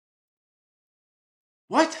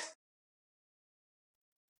What?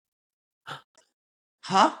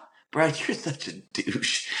 Huh? Brad, you're such a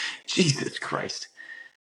douche. Jesus Christ.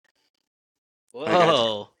 I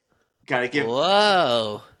Whoa. gotta give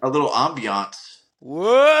Whoa. a little ambiance.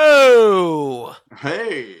 Whoa.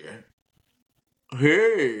 Hey.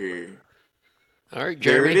 Hey. All right, There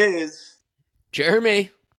Jeremy. it is.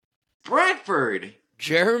 Jeremy. Bradford.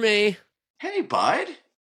 Jeremy. Hey, bud.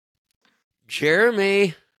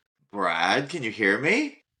 Jeremy. Brad, can you hear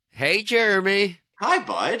me? Hey, Jeremy. Hi,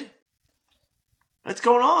 bud. What's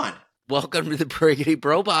going on? Welcome to the Briggity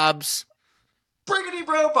Bro Bobs. Briggity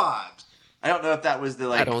Bro Bobs. I don't know if that was the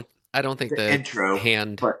I don't think the intro,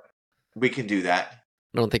 hand. but we can do that.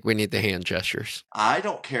 I don't think we need the hand gestures. I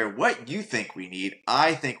don't care what you think we need.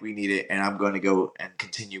 I think we need it, and I'm going to go and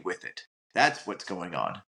continue with it. That's what's going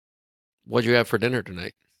on. What'd you have for dinner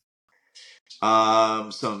tonight?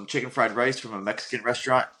 Some chicken fried rice from a Mexican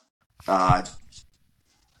restaurant.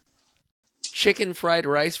 Chicken fried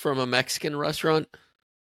rice from a Mexican restaurant?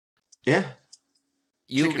 Yeah.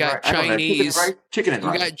 You chicken got Chinese. Chicken and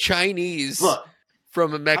rice. You got Chinese Look,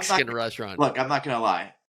 from a Mexican restaurant. Look, I'm not going to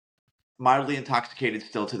lie. Mildly intoxicated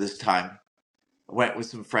still to this time. Went with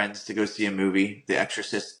some friends to go see a movie, The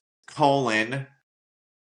Exorcist,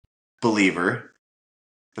 Believer.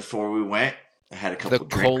 Before we went, I had a couple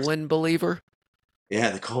drinks. The Believer? Yeah,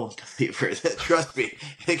 the Believer. Trust me,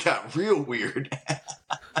 it got real weird.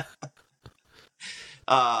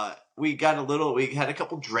 We had a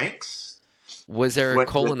couple drinks. Was there a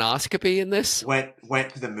colonoscopy in this? Went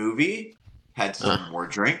to the movie, had some more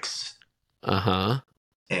drinks. Uh-huh.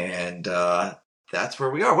 And that's where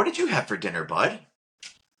we are. What did you have for dinner, bud?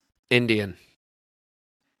 Indian.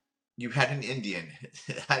 You had an Indian.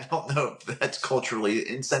 I don't know if that's culturally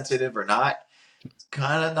insensitive or not. It's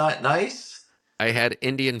kind of not nice. I had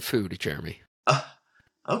Indian food, Jeremy.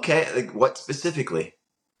 Okay. Like what specifically?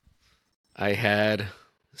 I had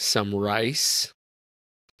some rice.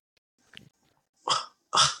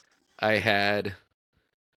 I had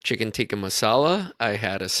chicken tikka masala. I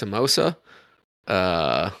had a samosa.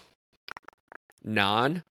 Naan.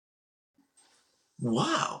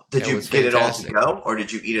 Wow. Did you get it all to go, or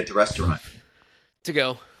did you eat at the restaurant? To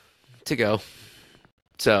go.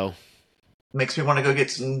 So. Makes me want to go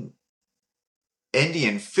get some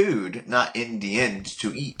Indian food, not Indians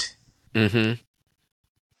to eat. Mm-hmm.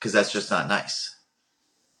 Because that's just not nice.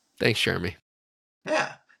 Thanks, Jeremy.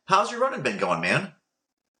 Yeah. How's your running been going, man?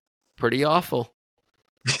 Pretty awful.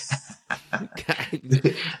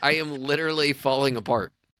 I am literally falling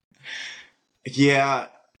apart. Yeah.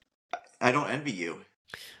 I don't envy you.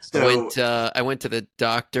 So, I went to the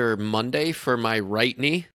doctor Monday for my right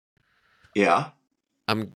knee. Yeah.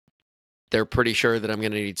 They're pretty sure that I'm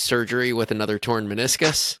going to need surgery with another torn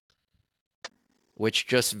meniscus, which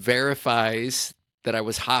just verifies that I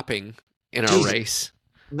was hopping in a race.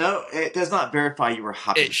 No, it does not verify you were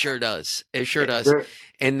hopping. It sure does.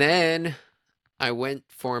 And then I went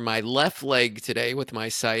for my left leg today with my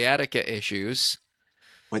sciatica issues.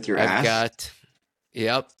 With your ass?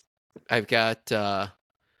 I've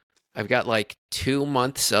got like 2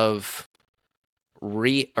 months of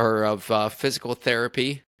physical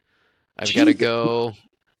therapy. I've got to go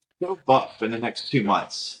buff in the next 2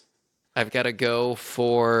 months. I've got to go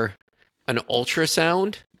for an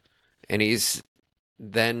ultrasound, and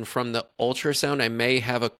then from the ultrasound I may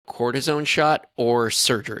have a cortisone shot or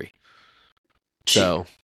surgery. So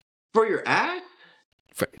for your ass?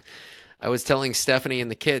 I was telling Stephanie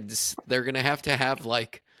and the kids they're going to have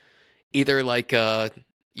like either like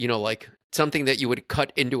like something that you would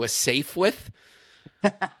cut into a safe with.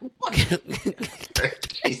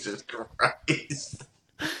 Jesus Christ.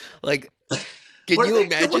 Like, can you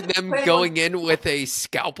imagine them going in with a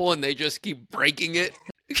scalpel and they just keep breaking it?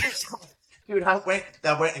 Dude, I went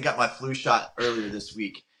and got my flu shot earlier this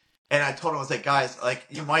week. And I told them, I was like, guys, like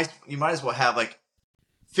you might as well have like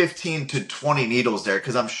 15 to 20 needles there,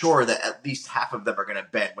 because I'm sure that at least half of them are going to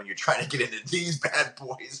bend when you're trying to get into these bad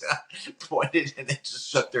boys. I pointed and they just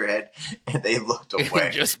shook their head and they looked away.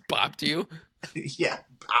 It just bopped you? Yeah.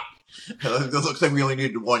 It looks like we only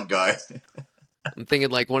needed one guy. I'm thinking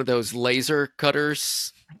like one of those laser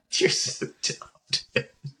cutters. You're so dumb, dude.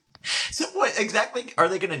 So what exactly are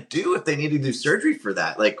they going to do if they need to do surgery for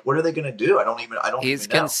that? Like, what are they going to do? I don't even know. He's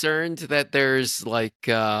concerned that there's like,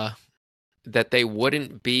 that they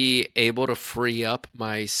wouldn't be able to free up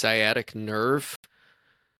my sciatic nerve,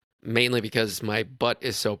 mainly because my butt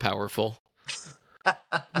is so powerful.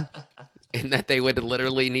 And that they would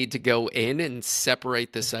literally need to go in and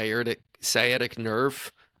separate the sciatic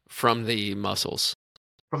nerve from the muscles.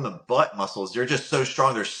 From the butt muscles? They're just so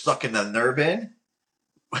strong they're sucking the nerve in?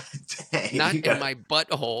 Dang. Not You in got my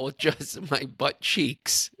butthole, just my butt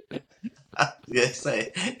cheeks. yes,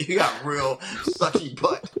 you got real sucky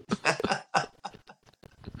butt.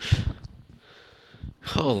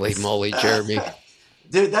 Holy moly, Jeremy.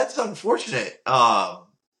 Dude, that's unfortunate.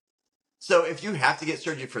 So if you have to get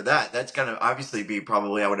surgery for that, that's gonna obviously be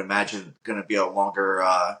probably, I would imagine, gonna be a longer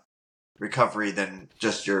recovery than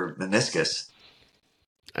just your meniscus.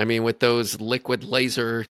 I mean, with those liquid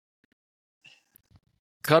laser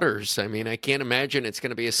cutters, I mean, I can't imagine it's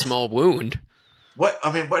going to be a small wound. What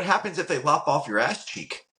happens if they lop off your ass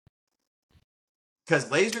cheek? Because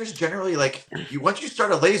lasers generally, like, once you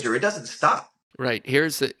start a laser, it doesn't stop. Right.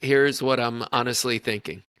 Here's what I'm honestly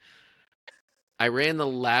thinking. I ran the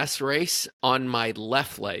last race on my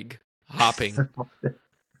left leg, hopping.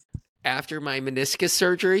 After my meniscus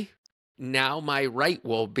surgery, now my right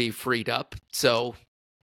will be freed up. So,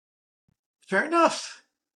 Fair enough.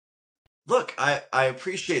 Look, I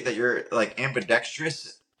appreciate that you're like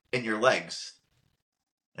ambidextrous in your legs.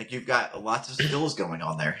 Like you've got lots of skills going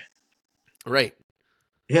on there. right.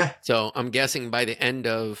 Yeah. So I'm guessing by the end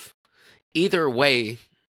of either way,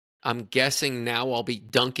 I'm guessing now I'll be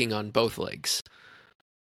dunking on both legs.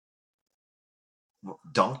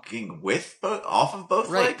 Dunking with off of both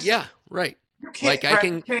Right. legs? Yeah. Right. You can't, Like Brad,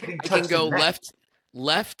 you can't even I can touch the go net.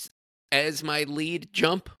 left as my lead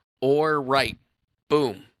jump or right.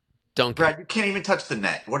 Boom. Dunking. Brad, you can't even touch the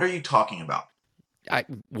net. What are you talking about?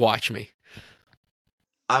 Watch me.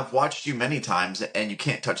 I've watched you many times and you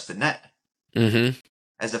can't touch the net. Mm-hmm.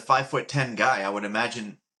 As a 5'10" guy, I would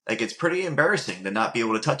imagine like it's pretty embarrassing to not be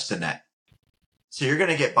able to touch the net. So you're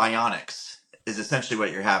gonna get bionics, is essentially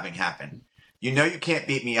what you're having happen. You know you can't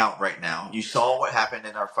beat me out right now. You saw what happened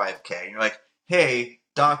in our 5K. And you're like, hey,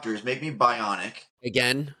 doctors, make me bionic.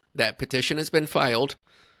 Again, that petition has been filed.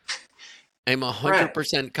 I'm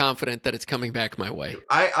 100% confident that it's coming back my way.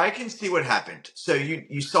 I can see what happened. So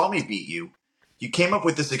you saw me beat you. You came up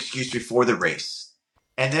with this excuse before the race.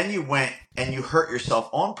 And then you went and you hurt yourself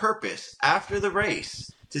on purpose after the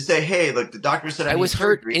race to say, hey, look, the doctor said I was need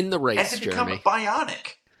hurt surgery, in the race, and to become Jeremy.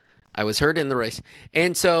 bionic. I was hurt in the race.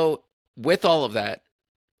 And so, with all of that,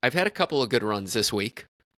 I've had a couple of good runs this week.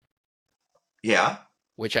 Yeah.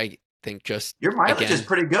 Which I think just your mileage is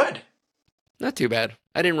pretty good. Not too bad.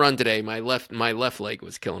 I didn't run today. My left leg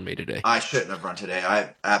was killing me today. I shouldn't have run today.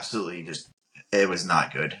 I absolutely it was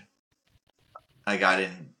not good. I got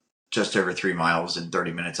in just over 3 miles in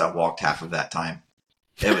 30 minutes. I walked half of that time.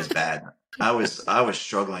 It was bad. I was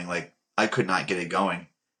struggling. Like I could not get it going.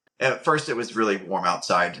 At first, it was really warm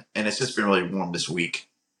outside, and it's just been really warm this week.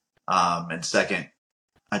 And second,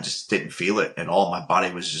 I just didn't feel it at all. My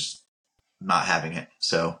body was just not having it.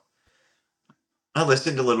 So I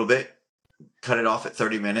listened a little bit, cut it off at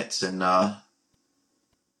 30 minutes, and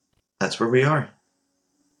that's where we are.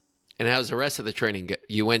 And how's the rest of the training?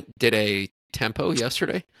 You did a tempo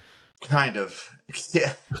yesterday? Kind of,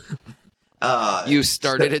 yeah. You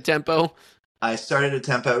started a tempo? I started a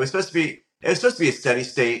tempo. It was supposed to be a steady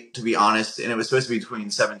state, to be honest, and it was supposed to be between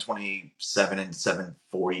 7:27 and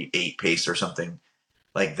 7:48 pace or something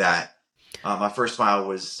like that. My first mile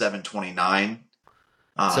was 7:29.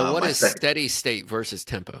 So what is steady state versus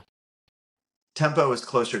tempo? Tempo is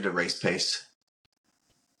closer to race pace.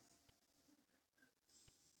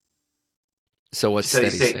 So what's steady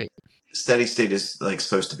state? Steady state is like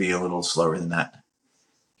supposed to be a little slower than that.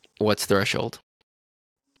 What's threshold?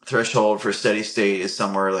 Threshold for steady state is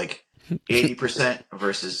somewhere like 80%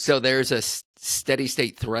 versus. So there's a steady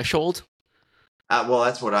state threshold? Well,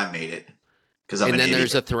 that's what I made it. And then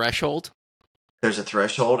there's a threshold? There's a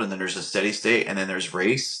threshold, and then there's a steady state, and then there's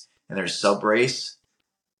race, and there's sub race.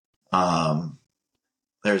 There's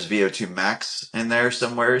VO2 max in there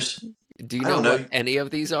somewheres. Do you know what any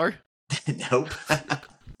of these are? Nope.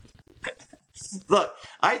 Look,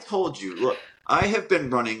 I told you. Look, I have been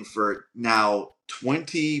running for now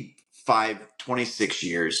 26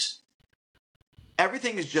 years.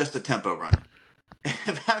 Everything is just a tempo run.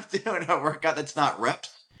 If I'm doing a workout that's not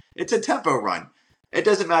reps, it's a tempo run. It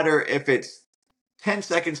doesn't matter if it's 10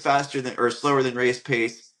 seconds faster than or slower than race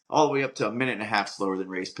pace, all the way up to a minute and a half slower than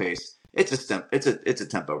race pace. It's a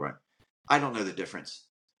tempo run. I don't know the difference.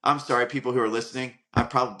 I'm sorry, people who are listening. I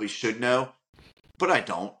probably should know, but I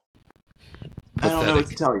don't. I don't know what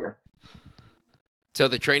to tell you. So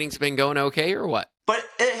the training's been going okay, or what? But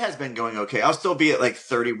it has been going okay. I'll still be at like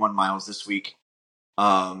 31 miles this week.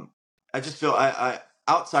 I just feel I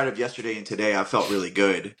outside of yesterday and today, I felt really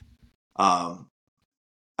good. I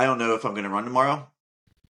don't know if I'm going to run tomorrow.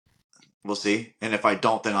 We'll see. And if I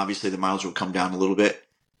don't, then obviously the mileage will come down a little bit.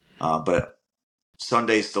 But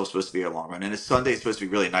Sunday's still supposed to be a long run. And Sunday's supposed to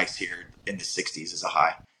be really nice here in the 60s as a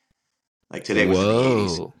high. Like today was in the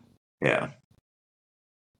 80s. Whoa. Yeah.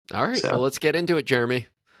 All right. So, Well, let's get into it, Jeremy.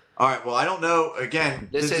 all right. Well, I don't know. Again,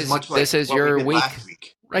 this is much this like is what we your did week. last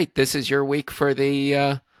week. Right. This is your week for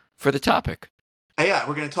the topic. Yeah,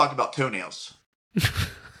 we're going to talk about toenails.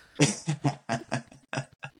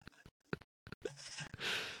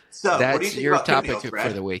 So, That's what do you think your about topic toenails, Brad?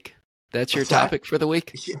 for the week. That's your What's that? topic for the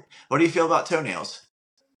week. What do you feel about toenails?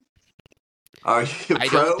 Are you I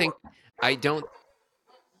pro?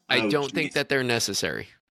 don't think that they're necessary.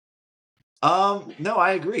 No,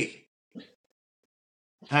 I agree.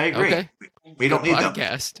 Okay. We don't need them.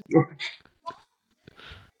 Podcast.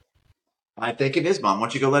 I think it is, Mom. Why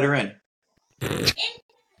don't you go let her in?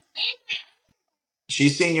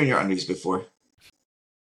 She's seen you in your undies before.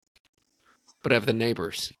 But of the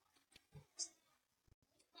neighbors.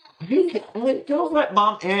 Go let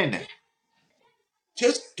Mom in.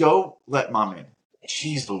 Just go let Mom in.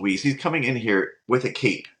 Jeez Louise. He's coming in here with a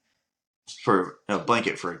cape. For a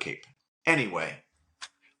blanket for a cape. Anyway.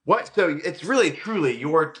 What? So it's really, truly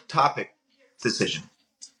your topic decision.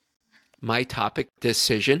 My topic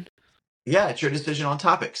decision? Yeah, it's your decision on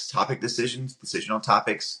topics. Topic decisions, decision on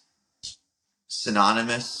topics.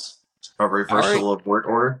 Synonymous. A reversal of word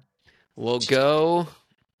order. We'll go.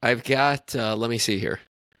 I've got, let me see here.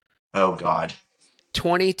 Oh, God.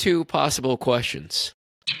 22 possible questions.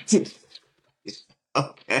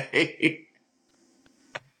 Okay.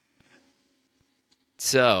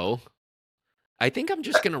 So, I think I'm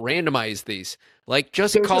just going to randomize these. Like,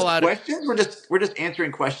 just call out questions. We're just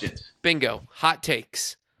answering questions. Bingo. Hot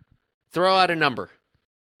takes. Throw out a number.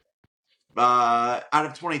 Out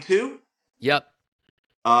of 22. Yep.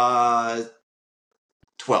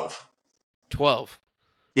 12. 12.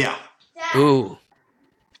 Yeah. Ooh.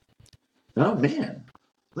 Oh man,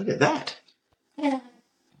 look at that.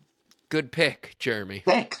 Good pick, Jeremy.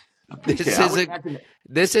 Thanks.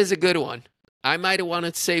 This is a good one. I might have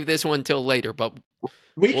wanted to save this one till later, but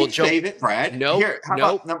we can save it, Brad. No. Here, how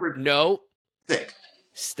about number 6?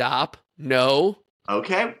 Stop. No.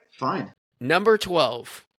 Okay, fine. Number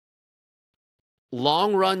 12.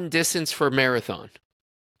 Long run distance for marathon.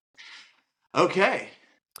 Okay.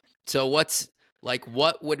 So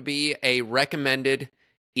what would be a recommended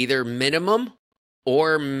either minimum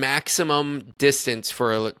or maximum distance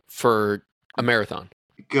for a marathon?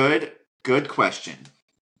 Good question.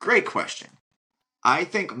 Great question. I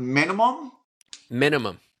think minimum.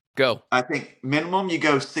 Go. I think minimum you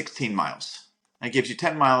go 16 miles. That gives you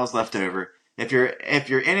 10 miles left over. If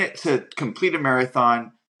you're in it to complete a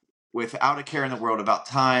marathon without a care in the world about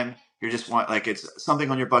time, you just want, like, it's something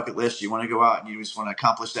on your bucket list. You want to go out and you just want to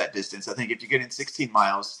accomplish that distance. I think if you get in 16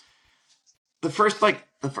 miles, the first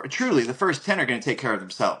 10 are going to take care of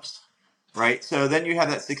themselves, right? So then you have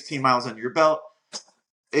that 16 miles under your belt.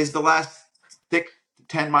 Is the last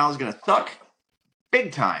 10 miles going to suck?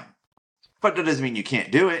 Big time. But that doesn't mean you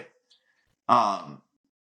can't do it.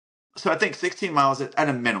 So I think 16 miles at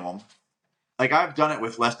a minimum. Like, I've done it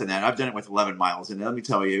with less than that. I've done it with 11 miles. And let me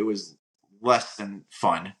tell you, it was less than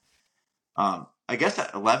fun. I guess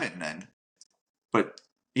at 11 then. But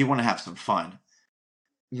you want to have some fun.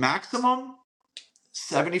 Maximum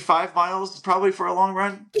 75 miles probably for a long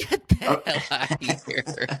run. Get the hell out of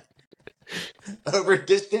here. Over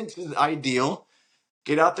distance is ideal.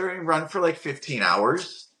 Get out there and run for like 15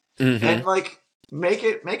 hours. Mm-hmm. And like make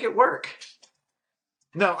it work.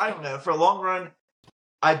 No, I don't know. For a long run,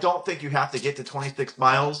 I don't think you have to get to 26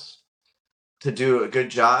 miles to do a good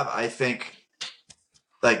job. I think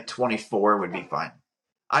like 24 would be fine.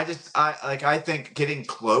 I think getting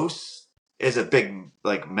close is a big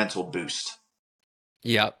like mental boost.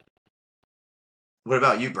 Yep. What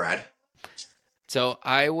about you, Brad? So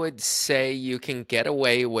I would say you can get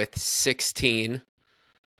away with 16.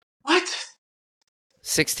 What?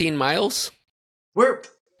 16 miles? Where?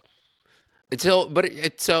 It's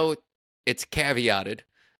caveated.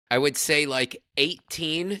 I would say like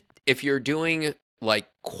 18 if you're doing like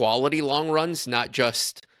quality long runs, not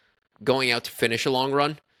just going out to finish a long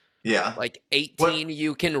run. Yeah. Like 18,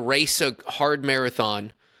 you can race a hard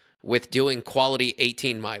marathon with doing quality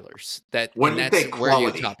 18 milers. That's where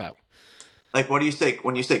you top out. Like, what do you say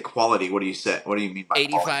when you say quality? What do you say? What do you mean by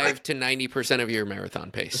 85 to 90% of your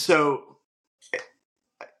marathon pace? So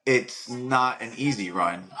it's not an easy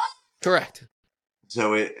run. Correct.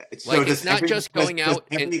 So it's not just going out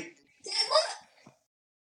and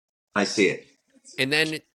I see it. And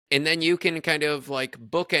then you can kind of like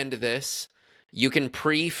bookend this. You can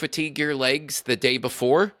pre-fatigue your legs the day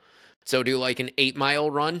before. So do like an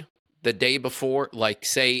 8-mile run the day before, like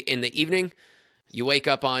say in the evening. You wake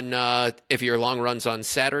up on, if your long run's on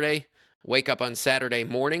Saturday, wake up on Saturday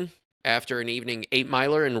morning after an evening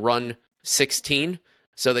 8-miler and run 16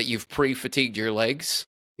 so that you've pre-fatigued your legs.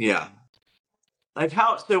 Yeah. Like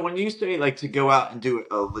how? So when you say like to go out and do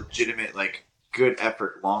a legitimate like good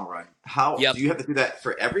effort long run, how Yep. do you have to do that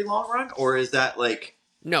for every long run, or is that like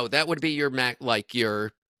No, that would be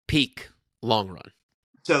your peak long run.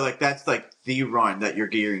 so like that's like the run that you're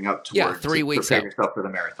gearing up Yeah, toward to 3 weeks prepare out. yourself for the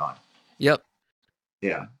marathon? Yep.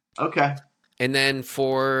 Yeah. Okay. And then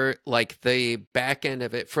for like the back end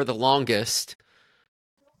of it, for the longest,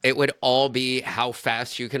 it would all be how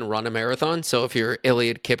fast you can run a marathon. So if you're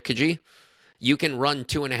Iliad Kipkeji, you can run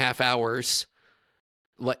 2.5 hours,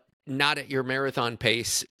 like not at your marathon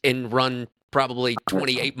pace, and run probably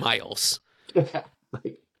 28 miles.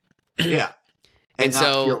 Like, yeah, and And not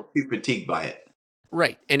so, feel too fatigued by it.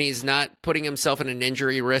 right. And he's not putting himself in an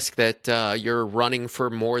injury risk that you're running for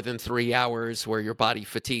more than 3 hours where your body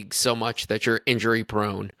fatigues so much that you're injury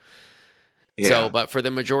prone. So, Yeah. but for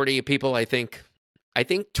the majority of people, I think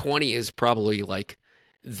 20 is probably like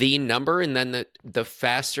the number. And then the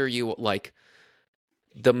faster you like,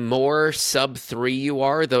 the more sub 3 you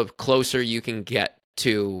are, the closer you can get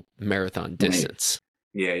to marathon Right. distance.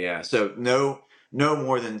 Yeah, yeah. So no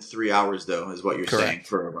more than 3 hours though is what you're saying Correct.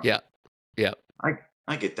 for a run. Yeah. Yeah.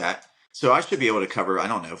 I get that. So I should be able to cover, I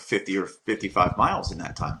don't know, 50 or 55 miles in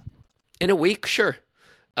that time. In a week, sure.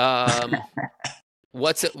 Um,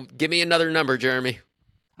 what's it? Give me another number, Jeremy.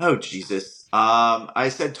 Oh Jesus. I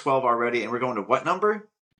said 12 already, and we're going to what number?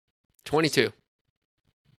 22.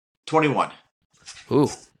 21. Ooh.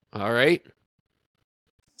 All right.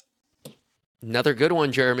 Another good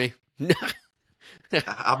one, Jeremy.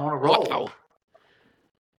 I'm on a roll. Wow.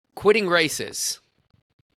 Quitting races.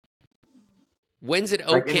 When's it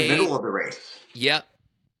Like in the okay? middle of the race. Yep.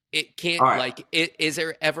 It can't All right. like is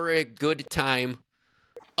there ever a good time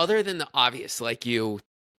other than the obvious, like you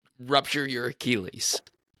rupture your Achilles?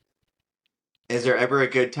 Is there ever a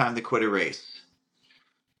good time to quit a race?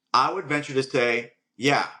 I would venture to say,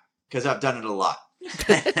 yeah, because I've done it a lot.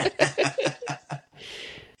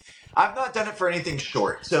 I've not done it for anything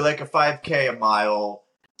short. So like a 5K, a mile,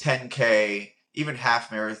 10K, even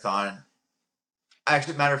half marathon.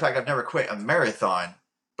 Actually, matter of fact, I've never quit a marathon.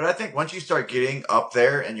 But I think once you start getting up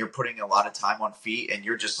there and you're putting a lot of time on feet and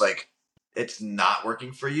you're just like, it's not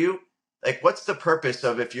working for you. Like, what's the purpose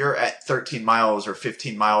of if you're at 13 miles or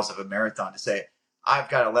 15 miles of a marathon to say, I've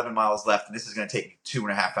got 11 miles left and this is going to take me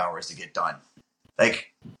 2.5 hours to get done?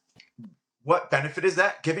 Like, what benefit is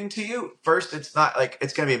that giving to you? First, it's not like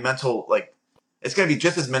it's going to be mental, like, it's going to be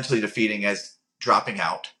just as mentally defeating as dropping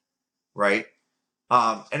out, right?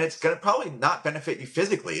 And it's going to probably not benefit you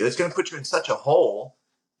physically. It's going to put you in such a hole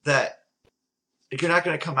that you're not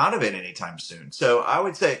going to come out of it anytime soon. So I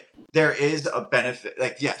would say there is a benefit.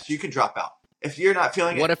 Like, yes, you can drop out. If you're not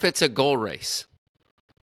feeling What it, if it's a goal race?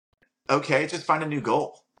 okay, just find a new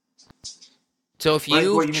goal. So if Like, what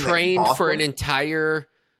you've you mean, like trained for an Boston? entire,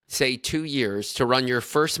 say, 2 years to run your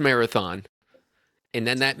first marathon, and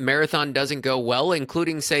then that marathon doesn't go well,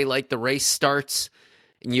 including, say, like the race starts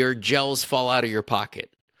and your gels fall out of your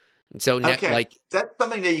pocket. And so, Okay, like, that's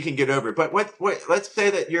something that you can get over. But what? Let's say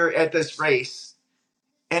that you're at this race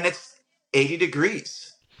and it's 80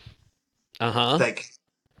 degrees. uh-huh. Like,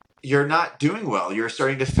 you're not doing well. You're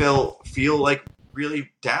starting to feel like really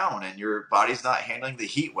down, and your body's not handling the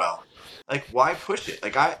heat well. Like, why push it?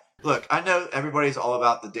 Like, I know everybody's all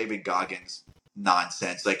about the David Goggins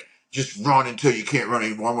nonsense. Like, just run until you can't run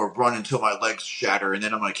anymore. I'm gonna run until my legs shatter, and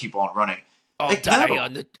then I'm gonna keep on running. I'll Like, die no,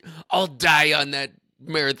 on the I'll die on that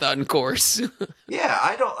marathon course. yeah,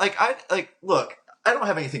 I don't like. I like. Look, I don't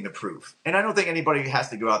have anything to prove, and I don't think anybody has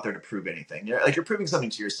to go out there to prove anything. You're proving something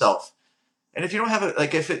to yourself. And if you don't have a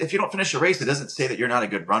like, if you don't finish a race, it doesn't say that you're not a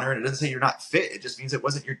good runner, and it doesn't say you're not fit. It just means it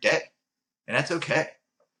wasn't your day, and that's okay.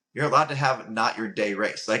 You're allowed to have not your day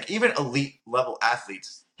race. Like even elite level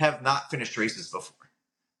athletes have not finished races before;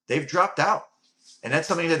 they've dropped out, and that's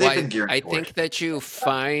something that they've Why been gearing I toward. think that you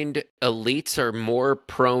find elites are more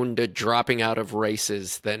prone to dropping out of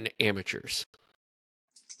races than amateurs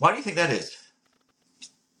Why do you think that is?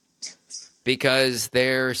 because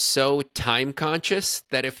they're so time conscious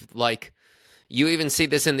that if like you even see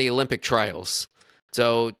this in the Olympic trials.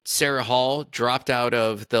 So Sarah Hall dropped out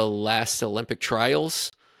of the last Olympic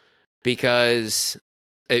trials because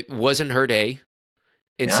it wasn't her day.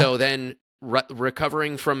 And Yeah, so then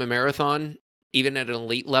recovering from a marathon, even at an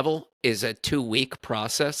elite level, is a 2 week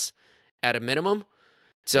process at a minimum. yeah,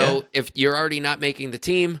 So if you're already not making the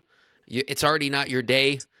team, it's already not your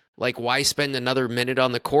day. Like, why spend another minute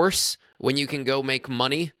on the course when you can go make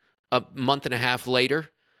money a month and a half later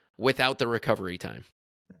without the recovery time?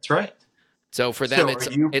 that's right. So for them, So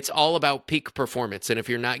are you? it's all about peak performance, and if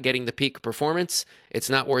you're not getting the peak performance, it's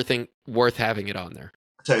not worth having it on there.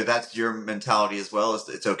 So that's your mentality as well. Is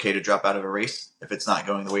it's okay to drop out of a race if it's not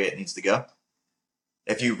going the way it needs to go.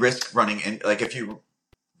 If you risk running in, like if you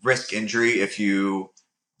risk injury, if you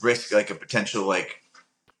risk like a potential like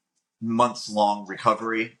months long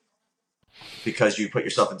recovery because you put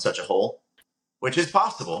yourself in such a hole, which is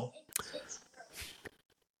possible.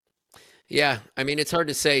 Yeah, I mean it's hard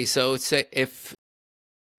to say. So say if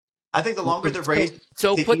I think the longer the race,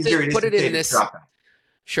 so the put easier it is put to it say in to this drop out.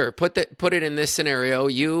 sure put it in this scenario.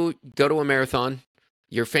 You go to a marathon,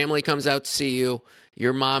 your family comes out to see you,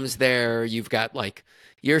 your mom's there, you've got like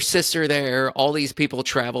your sister there, all these people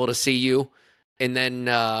travel to see you, and then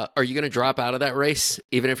are you going to drop out of that race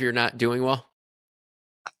even if you're not doing well?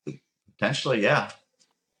 Potentially, yeah.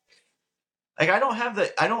 Like I don't have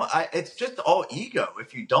the, I don't, I. It's just all ego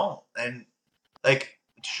if you don't, and like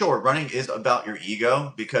sure, running is about your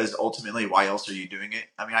ego because ultimately, why else are you doing it?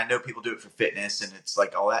 I mean, I know people do it for fitness and it's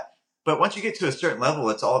like all that, but once you get to a certain level,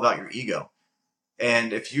 it's all about your ego.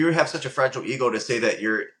 And if you have such a fragile ego to say that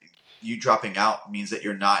you dropping out means that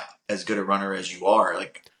you're not as good a runner as you are,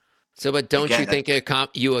 like So, but don't you again,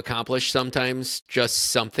 think you accomplish sometimes just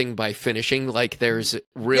something by finishing? Like there's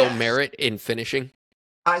real yes. merit in finishing?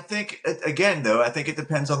 I think again though, I think it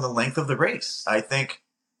depends on the length of the race. I think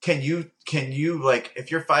can you like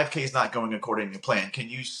if your 5K is not going according to plan, can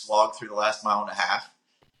you slog through the last mile and a half?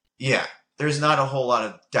 Yeah, there's not a whole lot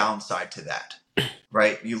of downside to that,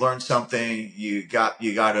 right? You learned something, you got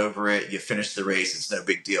over it, you finished the race, it's no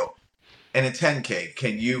big deal. And a 10K,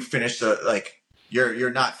 can you finish the like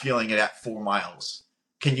you're not feeling it at 4 miles?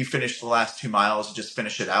 Can you finish the last 2 miles and just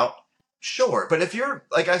finish it out? Sure, but if you're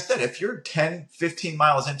like I said, if you're 10, 15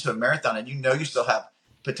 miles into a marathon and you know you still have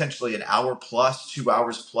potentially an hour plus, 2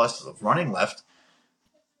 hours plus of running left,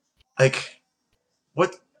 like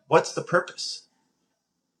what what's the purpose?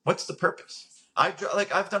 What's the purpose? I've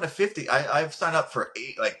done a 50. I've signed up for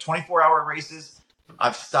 24 hour races.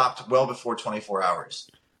 I've stopped well before 24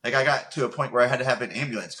 hours. Like I got to a point where I had to have an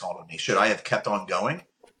ambulance called on me. Should I have kept on going?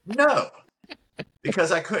 No,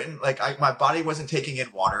 because I couldn't. My body wasn't taking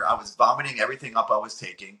in water. I was vomiting everything up I was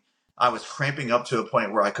taking. I was cramping up to a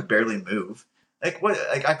point where I could barely move. Like what?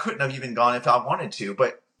 Like I couldn't have even gone if I wanted to.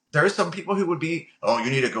 But there are some people who would be, oh, you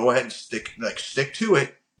need to go ahead and stick to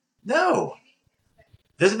it. No,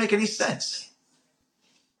 it doesn't make any sense.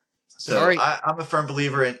 All So right. I'm a firm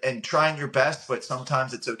believer in trying your best, but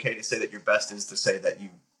sometimes it's okay to say that your best is to say that you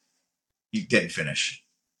didn't finish.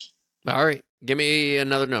 All right. Give me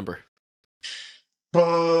another number.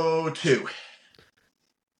 Oh, two.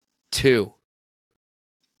 2.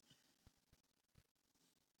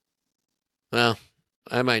 Well,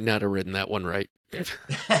 I might not have written that one right.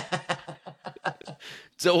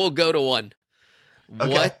 So we'll go to 1.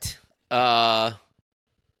 Okay. What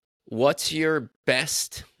what's your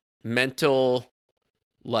best mental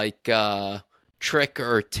like trick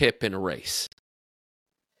or tip in a race?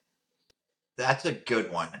 That's a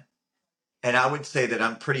good one. And I would say that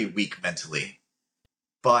I'm pretty weak mentally.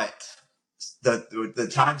 But the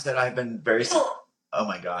times that I've been very oh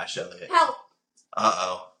my gosh, Elliot. Help.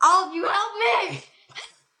 Uh-oh. All of you help me.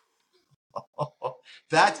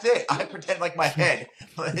 That's it. I pretend like my head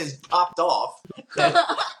is popped off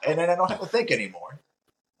and then I don't have to think anymore.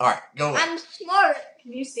 All right, go away. I'm smart.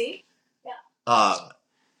 Can you see? Um,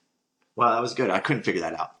 well, that was good. I couldn't figure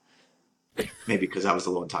that out. Maybe because I was a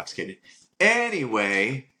little intoxicated.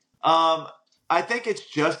 Anyway, I think it's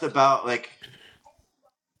just about like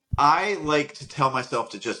I like to tell myself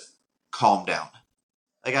to just calm down.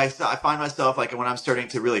 Like I find myself like when I'm starting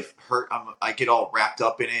to really hurt, I get all wrapped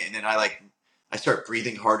up in it, and then I start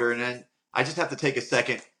breathing harder, and then I just have to take a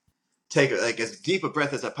second, take like as deep a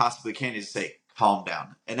breath as I possibly can, and just say calm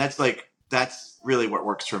down, and that's really what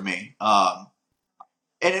works for me.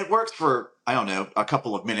 And it works for I don't know a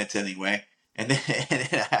couple of minutes anyway, and then, and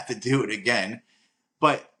then I have to do it again.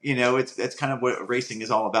 But it's kind of what racing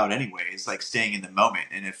is all about anyway. It's like staying in the moment,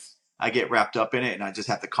 and if I get wrapped up in it and I just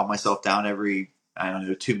have to calm myself down every I don't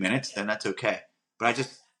know 2 minutes, then that's okay. But I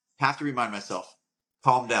just have to remind myself,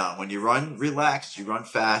 calm down. When you run relaxed, you run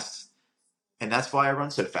fast, and that's why I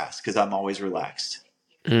run so fast because I'm always relaxed.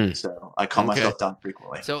 Mm, So I calm okay. myself down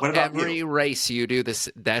frequently. So What about you? every race you do this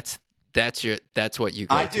that's what you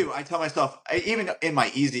go I to. do. I tell myself, even in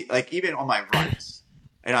my easy, like even on my runs,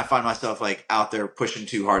 and I find myself like out there pushing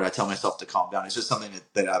too hard. I tell myself to calm down. It's just something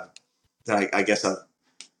that I guess I've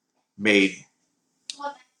made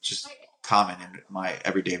just common in my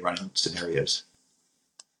everyday running scenarios.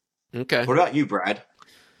 Okay. What about you, Brad?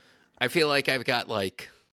 I feel like I've got like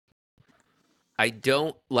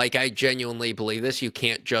I genuinely believe this. You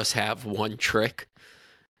can't just have one trick.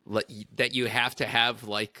 That you have to have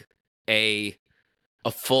like a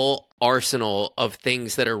full arsenal of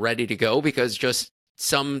things that are ready to go, because just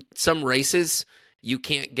some races you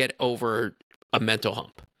can't get over a mental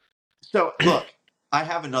hump. So look, I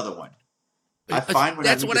have another one. I find when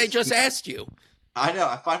That's I need what to I just asked you. I know.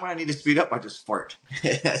 I find when I need to speed up, I just fart.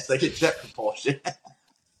 It's like a jet propulsion.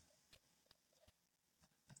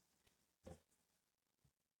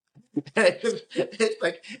 It's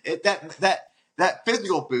like that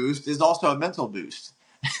physical boost is also a mental boost.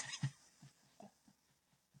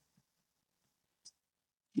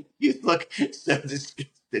 You look so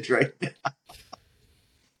disgusted right now.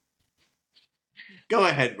 Go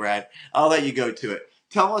ahead, Brad. I'll let you go to it.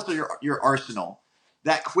 Tell us your arsenal.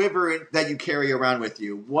 That quiver that you carry around with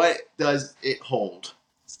you. What does it hold?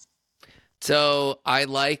 So I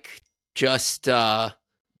like just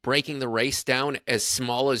breaking the race down as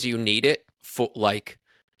small as you need it for like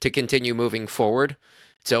to continue moving forward.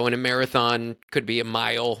 So in a marathon, could be a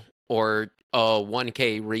mile or a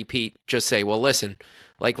 1K repeat. Just say, well, listen,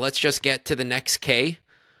 like let's just get to the next K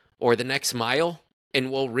or the next mile,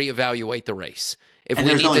 and we'll reevaluate the race. If And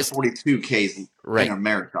we there's need only this, 42 Ks in right? a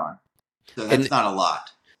marathon, so that's And not a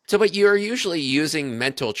lot. so, but you're usually using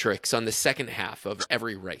mental tricks on the second half of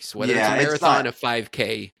every race, whether it's a Yeah, it's marathon, a not.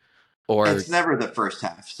 5K, or It's never the first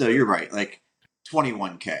half. So you're right. Like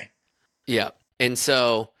 21K. yeah. And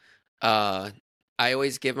so, uh, I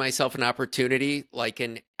always give myself an opportunity, like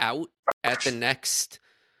an out at the next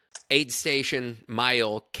aid station,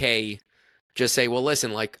 mile, K. Just say, well,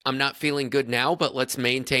 listen, like I'm not feeling good now, but let's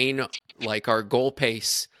maintain like our goal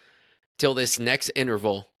pace till this next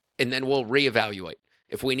interval, and then we'll reevaluate.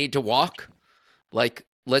 If we need to walk, like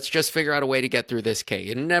let's just figure out a way to get through this K.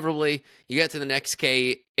 And inevitably, you get to the next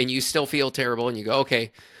K and you still feel terrible, and you go,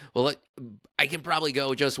 okay, well, I can probably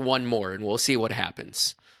go just one more, and we'll see what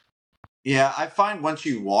happens. Yeah, I find once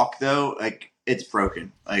you walk though, like it's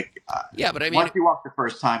broken. Like Yeah, but I mean, once you walk the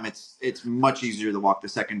first time, it's much easier to walk the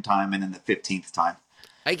second time and then the 15th time.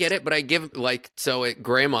 I get it, but I give like so at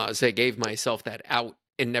grandma's, I gave myself that out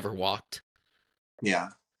and never walked. Yeah.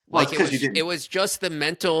 Well, Like it's because you it didn't. was just the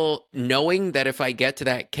mental knowing that if I get to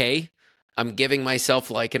that K, I'm giving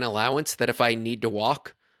myself like an allowance that if I need to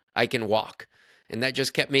walk, I can walk. And that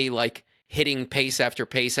just kept me like hitting pace after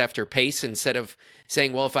pace after pace instead of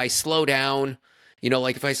saying, well, if I slow down,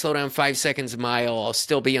 like if I slow down 5 seconds a mile, I'll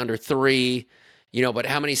still be under 3, but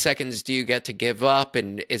how many seconds do you get to give up?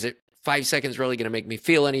 And is it 5 seconds really going to make me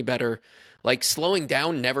feel any better? Like slowing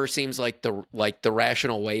down never seems like the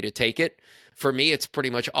rational way to take it. For me, it's pretty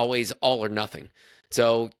much always all or nothing.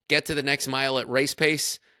 So get to the next mile at race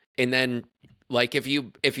pace, and then like if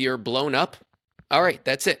you're blown up, all right,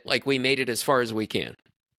 that's it. Like we made it as far as we can.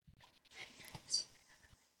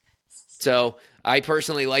 So I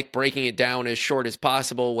personally like breaking it down as short as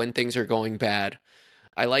possible when things are going bad.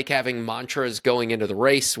 I like having mantras going into the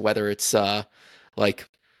race, whether it's like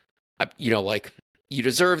like you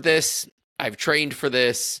deserve this, I've trained for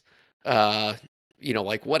this,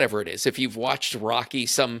 like whatever it is. If you've watched Rocky,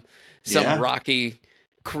 some Yeah. Rocky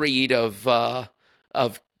creed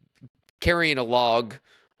of carrying a log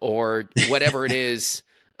or whatever it is,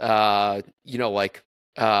 like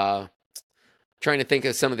trying to think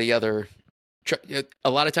of some of the other. A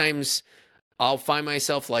lot of times, I'll find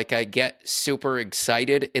myself like I get super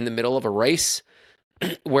excited in the middle of a race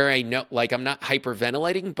where I know, like, I'm not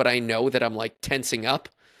hyperventilating, but I know that I'm like tensing up.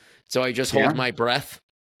 So I just hold Yeah. my breath.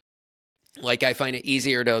 Like, I find it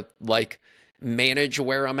easier to like manage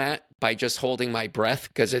where I'm at by just holding my breath,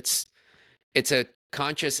 because it's a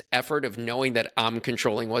conscious effort of knowing that I'm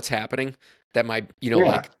controlling what's happening, that my,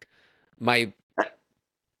 Yeah. my,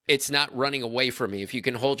 it's not running away from me. If you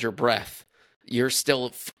can hold your breath, you're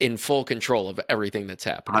still in full control of everything that's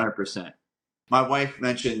happening. 100%. My wife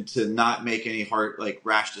mentioned to not make any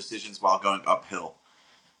rash decisions while going uphill.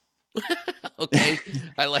 Okay,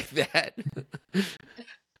 I like that.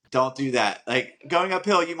 Don't do that. Like going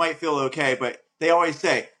uphill, you might feel okay, but they always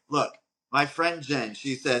say, look, my friend Jen,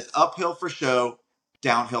 she says, uphill for show,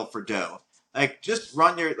 downhill for dough. Like just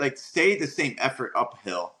stay the same effort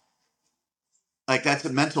uphill. Like that's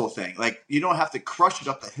a mental thing. Like you don't have to crush it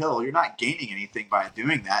up the hill. You're not gaining anything by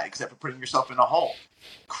doing that except for putting yourself in a hole.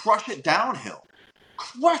 Crush it downhill.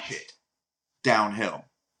 Crush it downhill.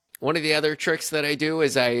 One of the other tricks that I do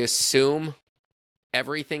is I assume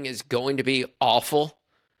everything is going to be awful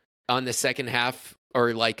on the second half,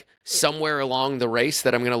 or like somewhere along the race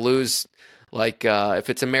that I'm going to lose. Like if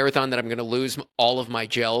it's a marathon, that I'm going to lose all of my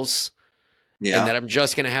gels, and that I'm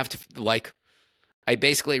just going to have to like I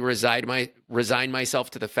basically resign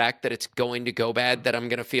myself to the fact that it's going to go bad, that I'm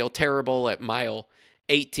going to feel terrible at mile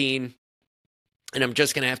 18, and I'm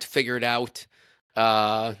just going to have to figure it out.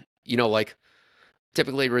 Like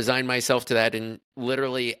typically resign myself to that in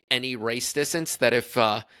literally any race distance. That if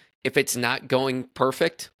it's not going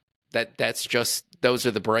perfect, that's just those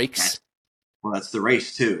are the breaks. Well, that's the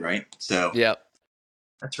race too, right? So Yeah.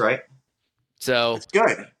 that's right. So That's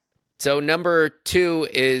good. So number two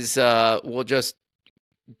is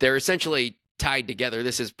they're essentially tied together.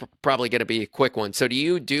 This is probably going to be a quick one. So do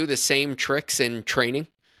you do the same tricks in training?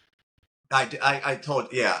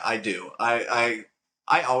 Yeah, I do. I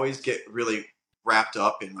always get really wrapped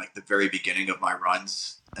up in like the very beginning of my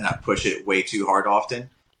runs, and I push it way too hard often.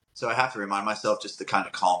 So I have to remind myself just to kind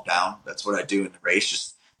of calm down. That's what I do in the race.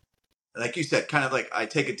 Just like you said, kind of like I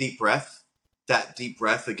take a deep breath. That deep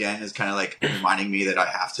breath again is kind of like reminding me that I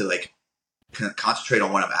have to like concentrate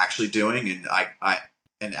on what I'm actually doing, and I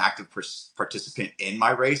an active participant in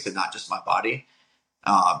my race and not just my body.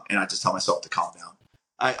 And I just tell myself to calm down.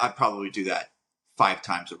 I probably do that 5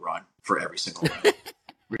 times a run for every single run,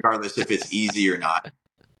 regardless if it's easy or not.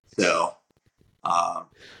 So,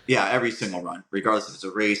 yeah, every single run, regardless if it's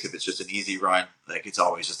a race, if it's just an easy run, like it's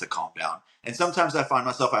always just to calm down. And sometimes I find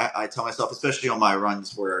myself, I tell myself, especially on my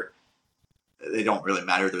runs where they don't really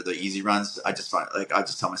matter, they're the easy runs. I just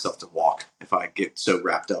tell myself to walk if I get so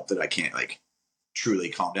wrapped up that I can't like truly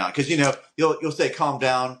calm down. Because you'll say calm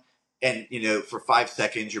down, and for 5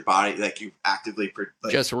 seconds your body like you actively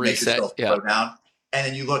just make reset, yourself slow down, and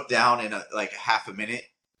then you look down in like half a minute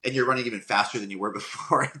and you're running even faster than you were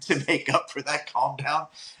before to make up for that calm down.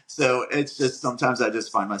 So it's just sometimes I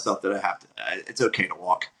just find myself that I have to. It's okay to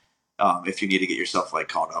walk if you need to get yourself like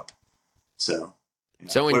caught up. So.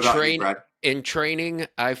 So what about you, Brad? In training,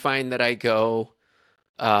 I find that I go.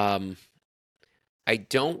 I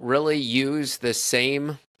don't really use the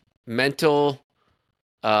same mental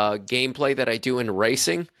gameplay that I do in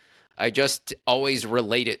racing. I just always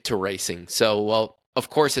relate it to racing. So, well, of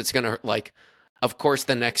course it's going to of course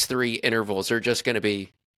the next 3 intervals are just going to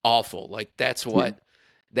be awful. Like that's what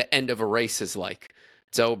the end of a race is like.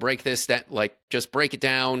 So just break it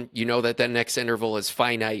down. You know that next interval is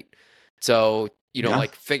finite. So,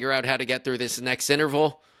 figure out how to get through this next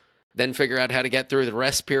interval, then figure out how to get through the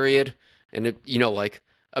rest period. And,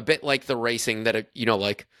 a bit like the racing that,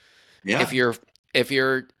 if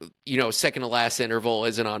your second to last interval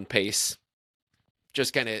isn't on pace,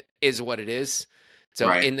 just kind of is what it is. So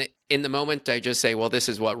right. in the moment, I just say, well, this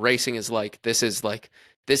is what racing is like. This is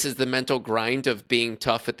the mental grind of being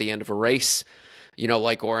tough at the end of a race,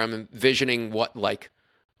 or I'm envisioning what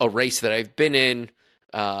a race that I've been in,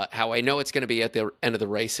 how I know it's going to be at the end of the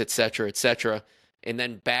race, et cetera, et cetera. And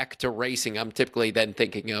then back to racing, I'm typically then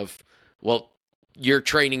thinking of, well, your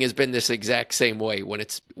training has been this exact same way when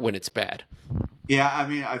it's bad. Yeah, I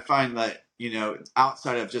mean, I find that,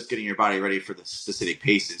 outside of just getting your body ready for the specific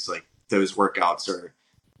paces, like those workouts are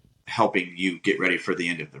helping you get ready for the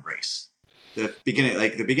end of the race. The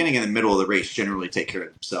beginning and the middle of the race generally take care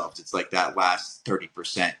of themselves. It's like that last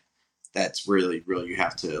 30% that's really, really you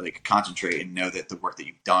have to like concentrate and know that the work that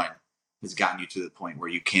you've done has gotten you to the point where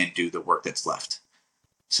you can do the work that's left.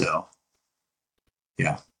 So,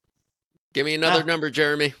 yeah. Give me another number,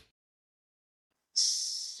 Jeremy.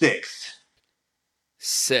 6.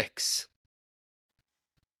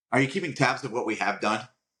 Are you keeping tabs of what we have done?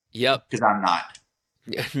 Yep. Because I'm not.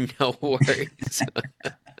 No worries.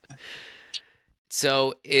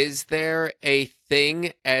 So is there a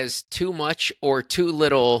thing as too much or too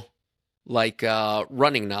little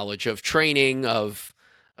running knowledge of training, of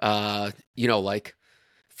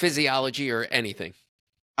physiology or anything?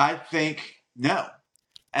 I think no.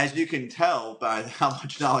 As you can tell by how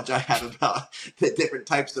much knowledge I have about the different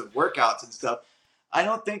types of workouts and stuff, I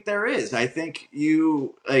don't think there is. I think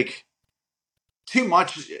you too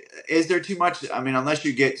much. Is there too much? I mean, unless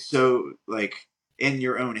you get so in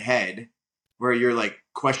your own head where you're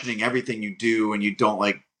questioning everything you do and you don't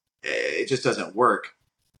it just doesn't work.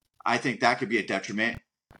 I think that could be a detriment.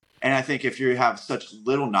 And I think if you have such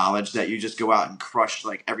little knowledge that you just go out and crush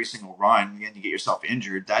every single run and you get yourself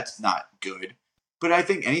injured, that's not good. But I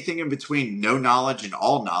think anything in between no knowledge and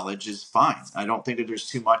all knowledge is fine. I don't think that there's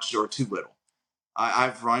too much or too little.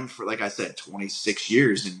 I've run for, like I said, 26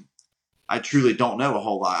 years, and I truly don't know a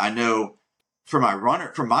whole lot. I know for my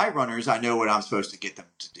runners, I know what I'm supposed to get them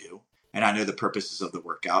to do, and I know the purposes of the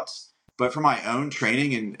workouts. But for my own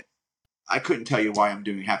training, and I couldn't tell you why I'm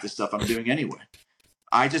doing half the stuff I'm doing anyway.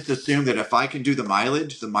 I just assume that if I can do the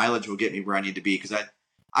mileage will get me where I need to be, because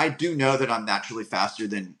I do know that I'm naturally faster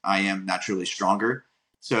than I am naturally stronger.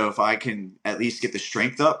 So if I can at least get the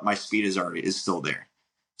strength up, my speed is still there.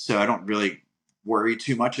 So I don't really worry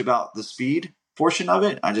too much about the speed portion of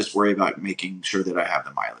it. I just worry about making sure that I have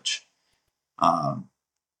the mileage.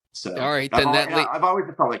 So All right, then I've always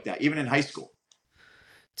felt like that, even in high school.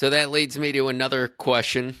 so that leads me to another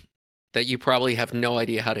question that you probably have no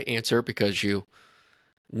idea how to answer because you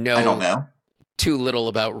I don't know know. too little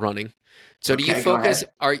about running. So do you Okay, go focus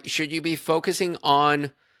ahead. should you be focusing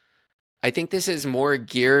on, I think this is more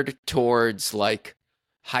geared towards like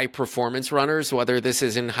high performance runners, whether this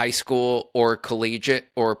is in high school or collegiate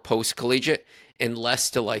or post collegiate, and less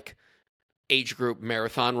to like age group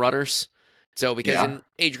marathon runners. So because Yeah. in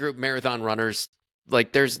age group marathon runners,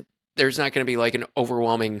 like there's not going to be like an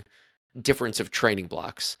overwhelming difference of training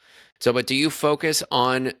blocks. So, but do you focus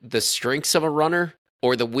on the strengths of a runner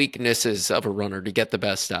or the weaknesses of a runner to get the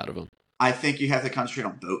best out of them? I think you have to concentrate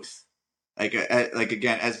on both. Like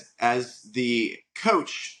again, as the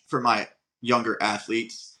coach for my younger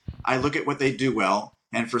athletes, I look at what they do well,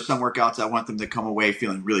 and for some workouts, I want them to come away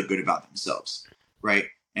feeling really good about themselves, right?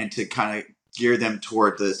 And to kind of gear them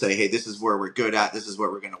toward the say, hey, this is where we're good at. This is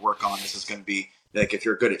what we're going to work on. This is going to be like if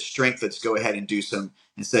you're good at strength, let's go ahead and do some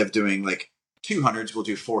instead of doing like 200s, we'll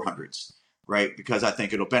do 400s, right? Because I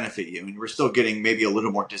think it'll benefit you, and we're still getting maybe a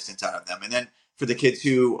little more distance out of them, and then for the kids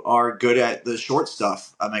who are good at the short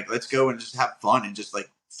stuff, I'm like, let's go and just have fun and just like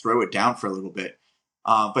throw it down for a little bit.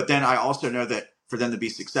 But then I also know that for them to be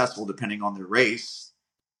successful, depending on their race,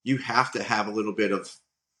 you have to have a little bit of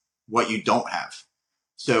what you don't have.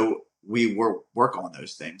 So we work on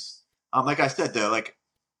those things. Like I said, though, like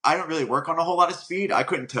I don't really work on a whole lot of speed. I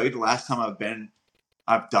couldn't tell you the last time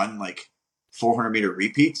I've done like 400-meter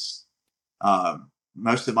repeats.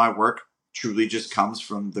 Most of my work truly just comes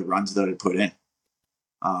from the runs that I put in.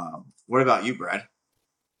 What about you, Brad?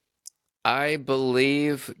 I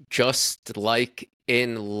believe just like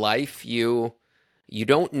in life, you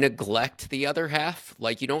don't neglect the other half.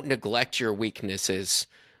 Like you don't neglect your weaknesses,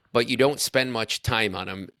 but you don't spend much time on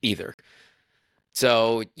them either.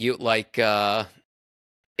 So you like in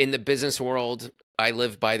the business world, I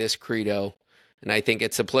live by this credo, and I think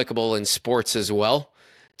it's applicable in sports as well.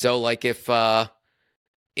 So like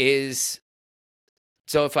is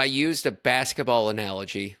if I used a basketball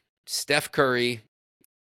analogy, Steph Curry,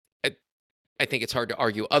 I, I think it's hard to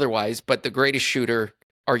argue otherwise, but the greatest shooter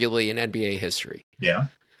arguably in NBA history. Yeah.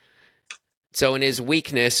 So in his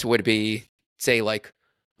weakness would be say like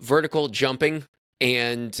vertical jumping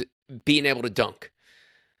and being able to dunk.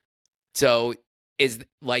 So is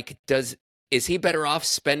he better off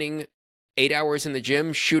spending 8 hours in the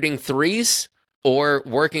gym shooting threes or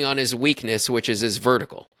working on his weakness, which is his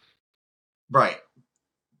vertical? Right.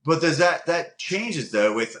 But does that changes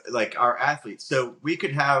though with like our athletes? So we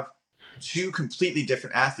could have two completely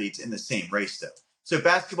different athletes in the same race though. So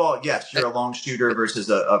basketball, yes, you're a long shooter versus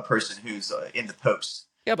a person who's in the post.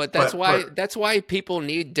 Yeah, but But for that's why people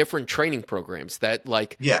need different training programs. That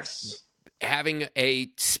like yes, having a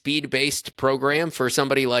speed-based program for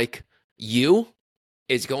somebody like you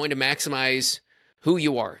is going to maximize who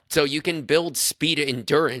you are. So you can build speed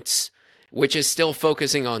endurance, which is still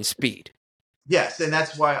focusing on speed. yes, and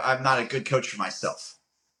that's why I'm not a good coach for myself.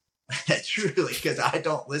 Truly, because I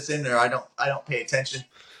don't listen or I don't pay attention.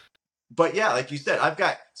 But yeah, like you said, I've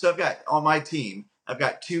got on my team, I've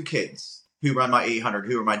got two kids who run my 800,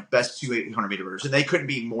 who are my best two 800-meter runners, and they couldn't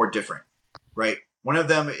be more different, right? One of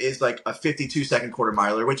them is like a 52-second quarter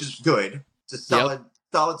miler, which is good. It's a Yep.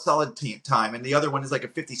 solid team time, and the other one is like a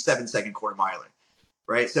 57-second quarter miler,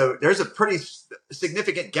 right? So there's a pretty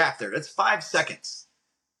significant gap there. That's 5 seconds.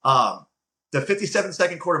 Um, the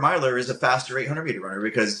 57-second quarter miler is a faster 800-meter runner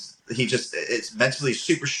because it's mentally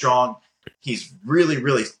super strong. He's really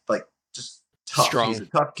like just tough. Strong. He's a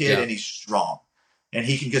tough kid Yeah. and he's strong, and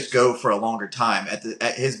he can just go for a longer time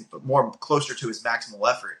at his more closer to his maximal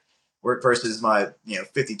effort. Versus my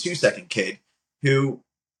 52-second kid who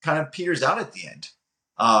kind of peters out at the end.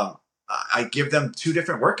 I give them two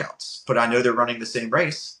different workouts, but I know they're running the same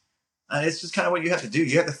race. It's just kind of what you have to do.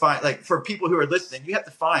 You have to find, like, for people who are listening, you have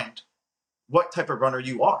to find what type of runner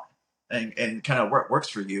you are and kind of what works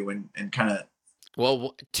for you and kind of.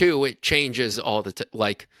 Well, two, it changes all the time.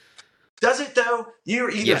 Like, Does it though? You're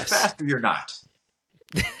either yes. fast or you're not.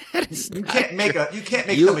 You can't make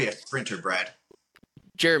You- somebody a sprinter, Brad.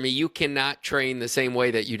 Jeremy, you cannot train the same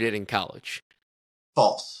way that you did in college.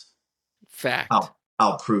 False. Fact.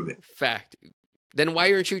 I'll prove it. Fact. Then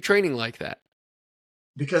why aren't you training like that?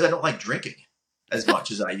 Because I don't like drinking as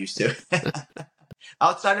much as I used to.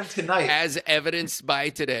 Outside of tonight, As evidenced by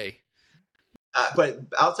today. but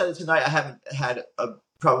outside of tonight, I haven't had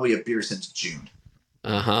probably a beer since June.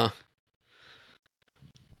 Uh-huh.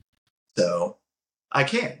 So I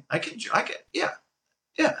can, yeah.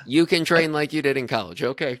 You can train like you did in college.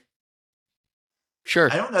 Okay.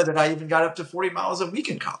 Sure. I don't know that I even got up to 40 miles a week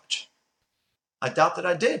in college. I doubt that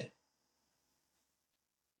I did.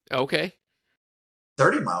 Okay.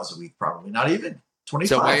 30 miles a week, probably. Not even. 25.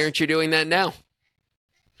 So why aren't you doing that now?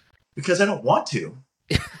 Because I don't want to.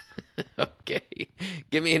 Okay.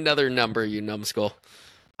 Give me another number, you numbskull.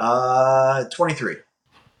 23.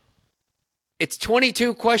 It's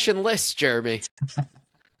 22 question list, Jeremy.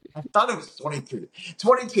 I thought it was 23.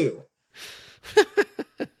 22.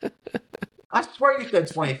 I swear you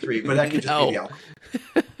said 23, but that could just be the alcohol.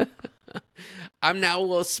 I'm now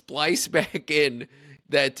will splice back in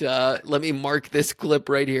that let me mark this clip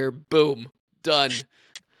right here. Boom. Done.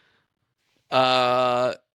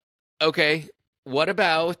 Okay. What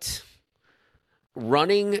about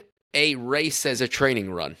running a race as a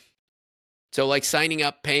training run? So like signing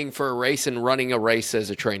up, paying for a race and running a race as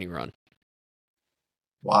a training run.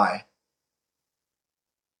 Why?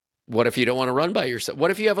 What if you don't want to run by yourself?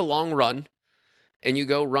 What if you have a long run and you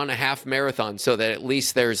go run a half marathon so that at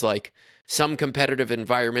least there's like some competitive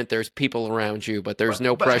environment, there's people around you, but there's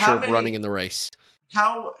no pressure of running in the race?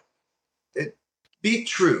 Be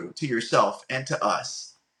true to yourself and to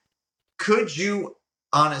us. Could you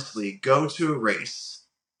honestly go to a race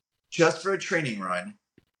just for a training run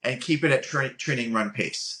and keep it at training run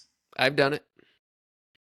pace? I've done it.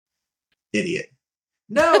 Idiot.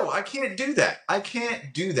 No, I can't do that. I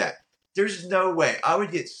can't do that. There's no way. I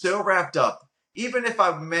would get so wrapped up, even if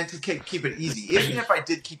I meant to keep it easy, even if I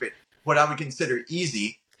did keep it what I would consider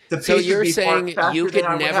easy. The pace So you're would be saying far you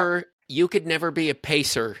faster could never be a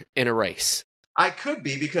pacer in a race. I could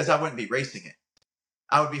be, because I wouldn't be racing it.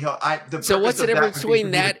 I would be. So what's the difference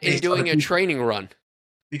between that and doing a training run?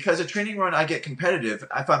 Because a training run, I get competitive.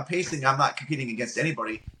 If I'm pacing, I'm not competing against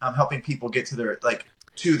anybody. I'm helping people get to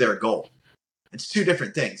their goal. It's two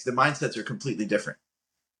different things. The mindsets are completely different.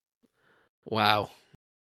 Wow.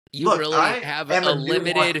 You really have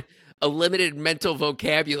a limited mental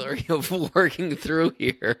vocabulary of working through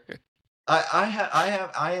here.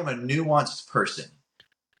 I am a nuanced person.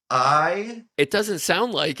 It doesn't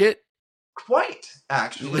sound like it. Quite,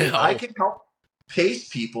 actually. No. I can help pace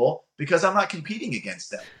people because I'm not competing against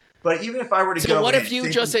them. But even if I were to go... So what if you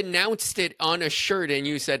just announced it on a shirt and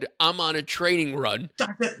you said, I'm on a training run?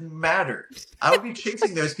 Doesn't matter. I would be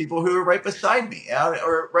chasing those people who are right beside me.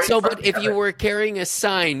 Or right so, but if you were carrying a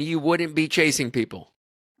sign, you wouldn't be chasing people.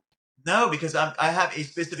 No, because I have a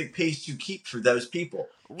specific pace to keep for those people.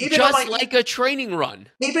 Even just like a training run.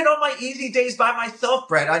 Even on my easy days by myself,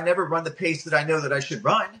 Brad, I never run the pace that I know that I should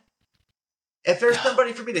run. If there's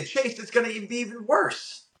somebody for me to chase, it's going to be even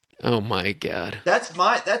worse. Oh my God. That's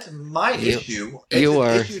my issue. It's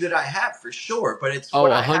an issue that I have for sure, but it's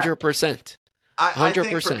 100%. I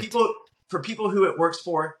think for people who it works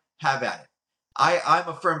for, have at it. I'm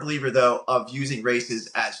a firm believer though of using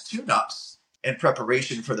races as tune-ups in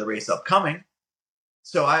preparation for the race upcoming.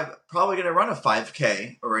 So I'm probably going to run a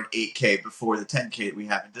 5K or an 8K before the 10K that we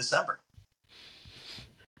have in December.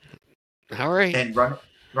 All right. And run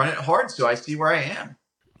it hard so I see where I am.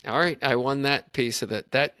 All right, I won that piece of it.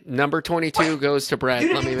 That number 22 goes to Brad.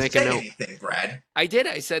 You Let me make a note. Anything, Brad. I did.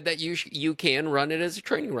 I said that you can run it as a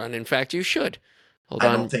training run. In fact, you should. Hold on.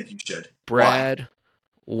 I don't think you should. Brad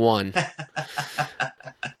won.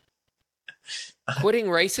 Quitting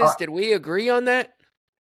races. Did we agree on that?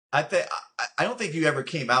 I don't think you ever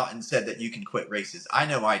came out and said that you can quit races. I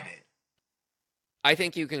know I did. I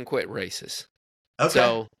think you can quit races. Okay.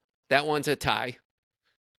 So that one's a tie.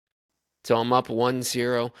 So I'm up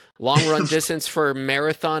 1-0. Long run distance for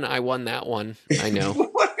marathon, I won that one. I know.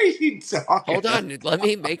 What are you talking Hold on. Let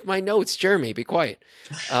me make my notes, Jeremy. Be quiet.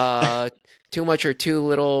 Too much or too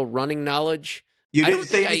little running knowledge. You didn't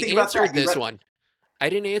say anything about that. I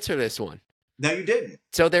didn't answer this one. No, you didn't.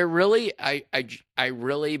 So there really, I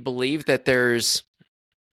really believe that there's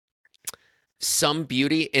some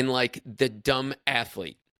beauty in like the dumb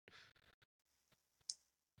athlete.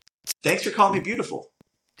 Thanks for calling me beautiful.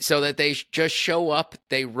 So that they just show up,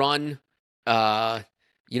 they run, like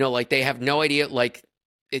they have no idea, like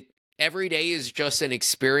every day is just an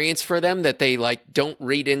experience for them that they like don't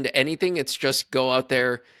read into anything. It's just go out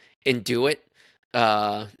there and do it.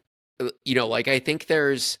 Like I think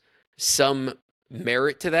there's some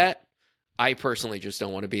merit to that. I personally just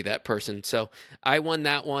don't want to be that person. So I won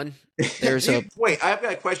that one. Wait, I've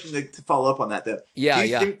got a question to follow up on that though. Yeah. Do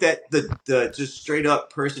you think that the just straight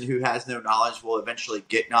up person who has no knowledge will eventually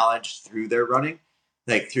get knowledge through their running?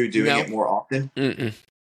 Like through doing it more often? Mm-mm.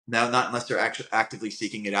 No, not unless they're actually actively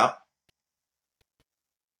seeking it out.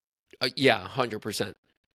 Yeah, 100%.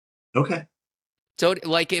 Okay. So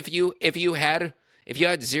like if you had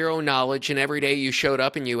zero knowledge and every day you showed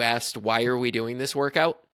up and you asked, why are we doing this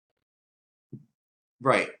workout?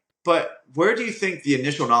 Right. But where do you think the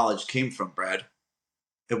initial knowledge came from, Brad?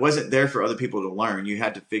 It wasn't there for other people to learn. We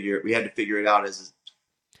had to figure it out as.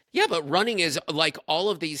 Yeah, but running is like all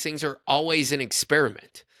of these things are always an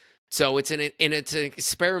experiment. So it's an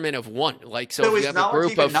experiment of one. Like so, So if you is have a knowledge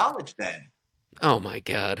group even of knowledge then? oh my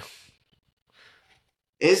god,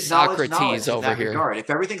 Is knowledge Socrates in over that here. regard? If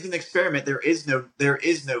everything's an experiment, there is no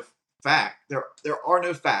fact. There are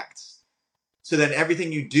no facts. So then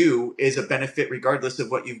everything you do is a benefit regardless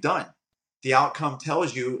of what you've done. The outcome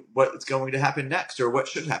tells you what's going to happen next or what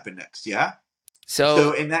should happen next. Yeah. So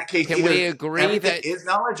So in that case, can we either agree everything that is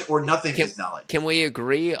knowledge or nothing can is knowledge. can we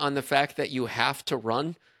agree on the fact that you have to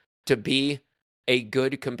run to be a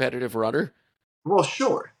good competitive runner? Well,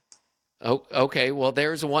 sure. Oh, okay. Well,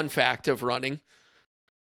 there's one fact of running.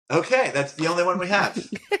 Okay, that's the only one we have.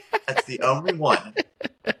 That's the only one.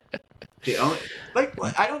 The only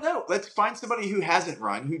I don't know. Let's find somebody who hasn't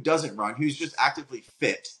run, who doesn't run, who's just actively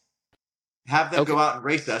fit. Have them Okay. go out and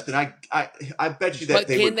race us, and I bet you that But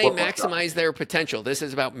they can would they whoop us up. maximize their potential? This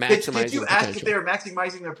is about Did you maximizing ask if potential. they were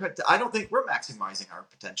maximizing their potential? I don't think we're maximizing our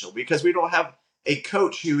potential because we don't have a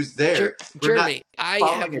coach who's there. We're not Jeremy, I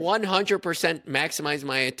have following it. 100% maximized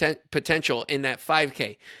my potential in that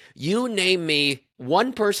 5K. You name me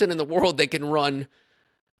one person in the world that can run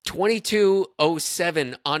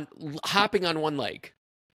 22:07 on hopping on one leg.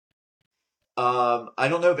 I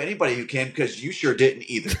don't know of anybody who can because you sure didn't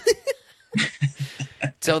either.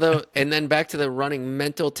 And then back to the running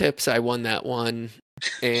mental tips. I won that one,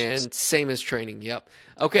 and same as training. Yep.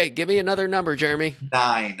 Okay, give me another number, Jeremy.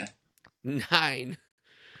 9.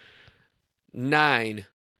 9.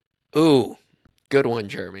 Ooh, good one,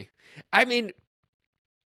 Jeremy. I mean,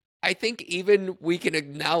 I think even we can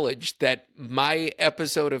acknowledge that my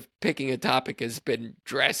episode of picking a topic has been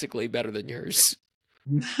drastically better than yours.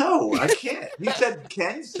 No, I can't.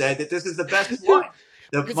 Ken said that this is the best one.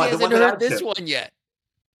 Because he hasn't heard this one yet.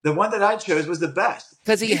 The one that I chose was the best.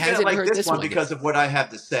 Because he hasn't heard this one because of what I have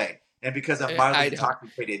to say. And because I'm mildly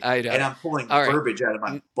intoxicated and I'm pulling verbiage out of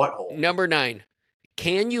my butthole. Number 9.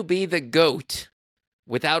 Can you be the GOAT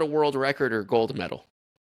without a world record or gold medal?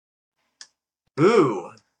 Ooh.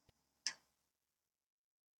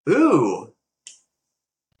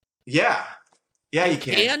 Yeah. Yeah, you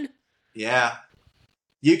can. Yeah.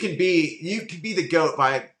 You can be the GOAT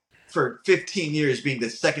for 15 years being the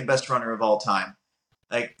second best runner of all time.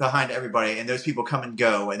 Like behind everybody, and those people come and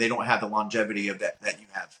go, and they don't have the longevity of that you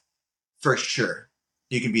have. For sure,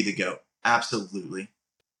 you can be the GOAT. Absolutely.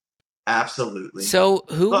 So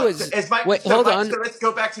hold on. So let's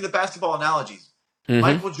go back to the basketball analogies. Mm-hmm.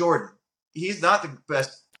 Michael Jordan, he's not the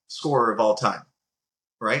best scorer of all time,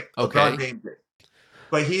 right? Okay. LeBron James is.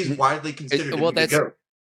 But he's widely considered to be the GOAT.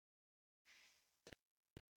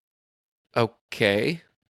 Okay.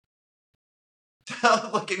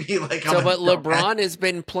 Look at me like so, but LeBron has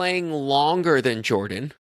been playing longer than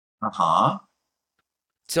Jordan. Uh-huh.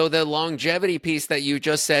 So the longevity piece that you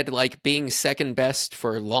just said, like being second best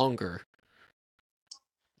for longer.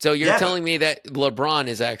 So you're telling me that LeBron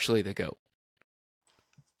is actually the GOAT?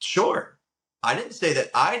 Sure. I did not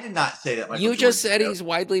say that. Michael you just said he's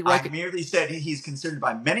widely recognized. I merely said he's considered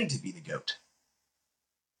by many to be the GOAT.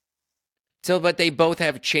 So, but they both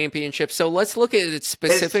have championships. So let's look at it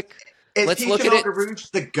specific. Let's look at it. Is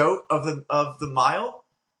the GOAT of the mile?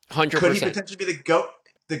 100%. Could he potentially be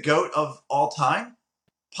the GOAT of all time?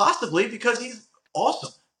 Possibly, because he's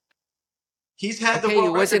awesome. He's had the world record.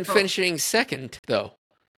 He wasn't finishing second, though.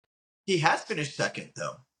 He has finished second,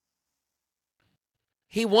 though.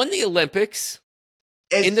 He won the Olympics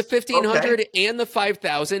in the 1500 and the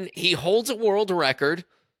 5000. He holds a world record.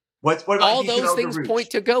 What about all those things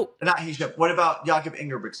point to GOAT? Not Hisham. What about Jakob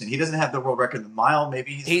Ingebrigtsen? He doesn't have the world record in the mile.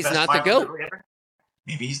 Maybe he's the best not the GOAT.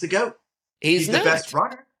 Maybe he's the GOAT. He's the best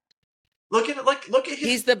runner. Look at his.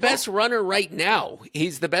 He's the best runner right now.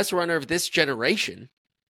 He's the best runner of this generation.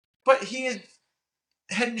 But he is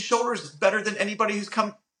head and shoulders better than anybody who's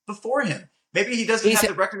come before him. Maybe he doesn't have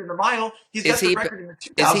the record in the mile. He's got the record in the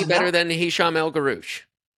 2000. Is he better than Hisham El Garouche?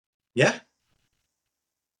 Yeah.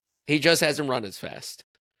 He just hasn't run as fast.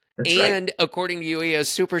 That's and right. According to you, he has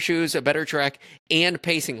super shoes, a better track, and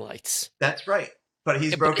pacing lights. That's right. But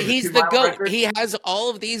he's broken he's the GOAT. record. He has all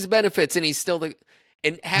of these benefits, and he's still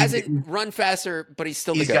hasn't run faster, but he's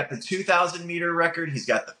still the GOAT. He's got the 2,000 meter record. He's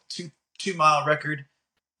got the 2 mile record.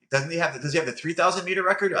 Does he have the 3,000 meter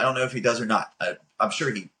record? I don't know if he does or not. I'm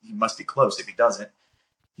sure he must be close. If he doesn't,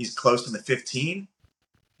 he's close in the 15,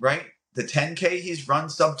 right? The 10K he's run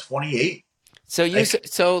sub 28. So Like,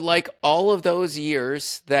 so like all of those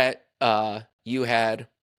years that you had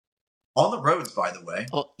on the roads, by the way,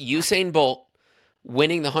 Usain Bolt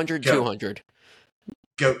winning the 100, goat, 200.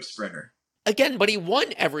 goat sprinter. Again, but he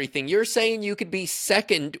won everything. You're saying you could be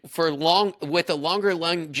second for long with a longer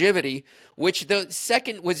longevity, which the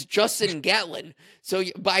second was Justin Gatlin. So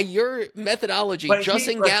by your methodology,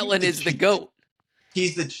 Justin He's Gatlin the is the cheat. GOAT.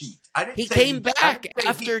 He's the cheat. He came back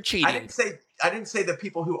after I cheating. didn't say the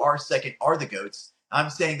people who are second are the goats. I'm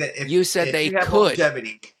saying that You said if they you have could.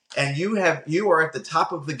 longevity and you are at the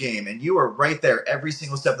top of the game and you are right there every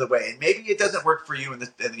single step of the way, and maybe it doesn't work for you in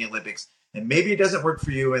the Olympics, and maybe it doesn't work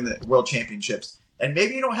for you in the World Championships, and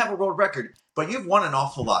maybe you don't have a world record, but you've won an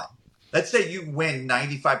awful lot. Let's say you win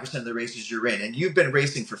 95% of the races you're in, and you've been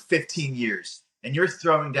racing for 15 years, and you're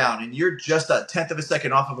throwing down, and you're just a tenth of a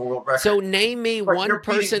second off of a world record. So name me But one you're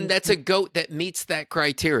person beating- that's a GOAT that meets that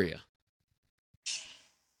criteria.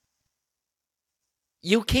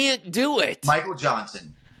 You can't do it. Michael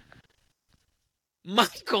Johnson.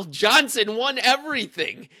 Michael Johnson won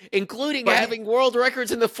everything, including But he- having world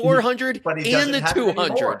records in the 400 But he and doesn't the have it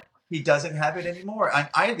 200. anymore. He doesn't have it anymore.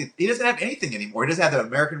 He doesn't have anything anymore. He doesn't have the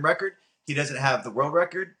American record. He doesn't have the world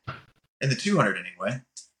record, and the 200 anyway.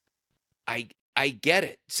 I get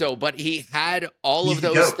it. So, but he had all He's of the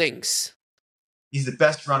those GOAT. things. He's the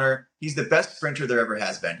best runner. He's the best sprinter there ever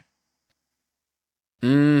has been.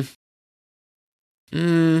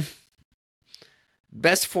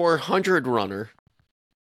 Best 400 runner.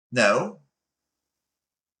 No,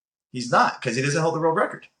 he's not, because he doesn't hold the world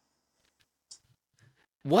record.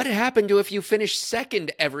 What happened to if you finish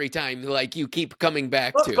second every time, like you keep coming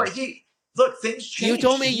back Look, to? but things change. You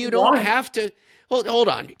told me you don't have to. Well, hold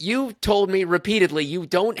on. You told me repeatedly you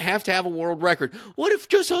don't have to have a world record. What if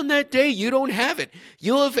just on that day you don't have it?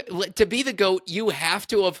 You have to be the GOAT. You have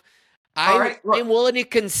to have. I'm willing to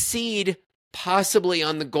concede possibly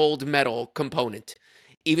on the gold medal component,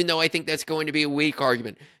 even though I think that's going to be a weak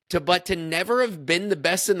argument. But to never have been the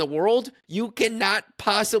best in the world, you cannot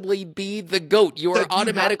possibly be the GOAT. You are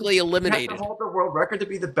automatically eliminated. You have to hold the world record to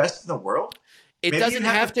be the best in the world? It doesn't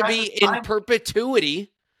have to be in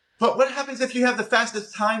perpetuity. But what happens if you have the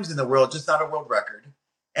fastest times in the world, just not a world record?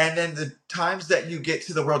 And then the times that you get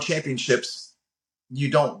to the world championships,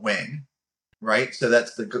 you don't win, right? So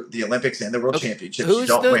that's the Olympics and the world championships. You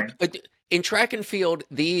don't win. In track and field,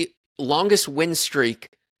 the longest win streak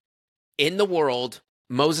in the world,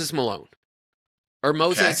 Moses Malone. Or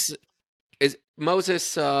Moses, is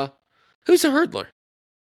Moses, who's a hurdler?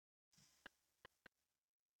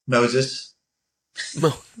 Moses.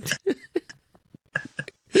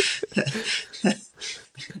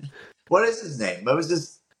 What is his name?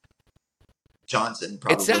 Moses Johnson,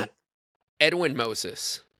 probably. It's not Edwin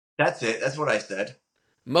Moses. That's it. That's what I said.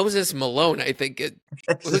 Moses Malone, I think.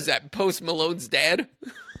 Who's that? Post Malone's dad?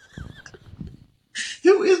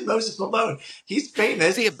 Who is Moses Malone? He's famous.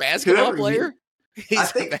 Is he a basketball player?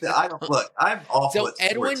 Look, I'm awful at sports.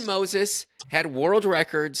 Edwin Moses had world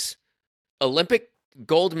records, Olympic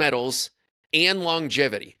gold medals, and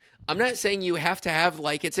longevity. I'm not saying you have to have,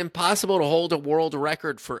 it's impossible to hold a world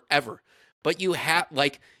record forever, but you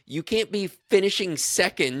can't be finishing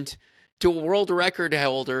second to a world record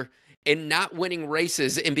holder and not winning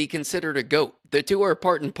races and be considered a GOAT. The two are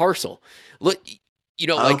part and parcel. Look,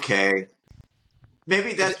 okay.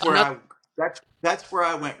 Maybe that's where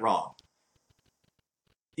I went wrong.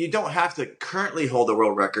 You don't have to currently hold a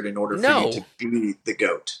world record in order for you to be the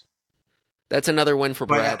GOAT. That's another win for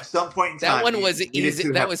Brad. But at some point in time, that one was easy.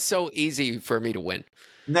 That was so easy for me to win.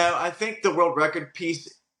 No, I think the world record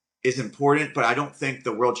piece is important, but I don't think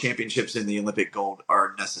the world championships and the Olympic gold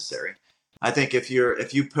are necessary. I think if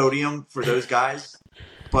you podium for those guys,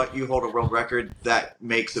 but you hold a world record, that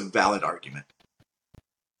makes a valid argument.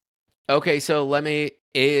 Okay, so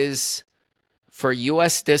is for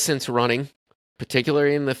U.S. distance running,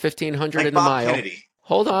 particularly in the 1500 and the mile. Kennedy,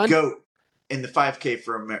 hold on. GOAT in the 5K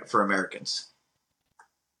for Americans.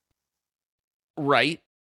 Right.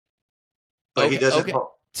 But he doesn't. Okay.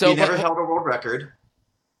 He never held a world record.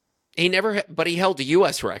 But he held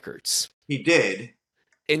U.S. records. He did.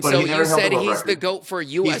 And so you said he's the GOAT for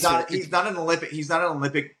U.S. He's not an Olympic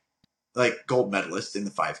gold medalist in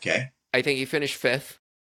the 5K. I think he finished 5th.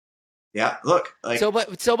 Yeah, look.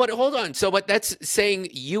 But hold on. But that's saying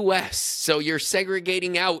U.S. So you're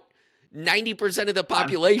segregating out 90% of the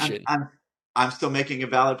population. I'm still making a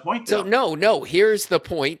valid point, though. So no. Here's the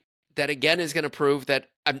point that again is going to prove that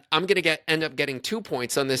I'm going to end up getting 2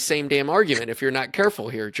 points on this same damn argument if you're not careful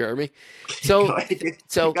here, Jeremy. So you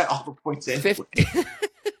got all the points in.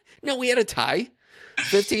 No, we had a tie.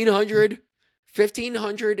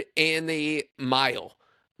 1500 and the mile.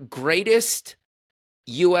 Greatest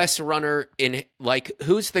U.S. runner in like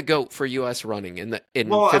who's the GOAT for U.S. running in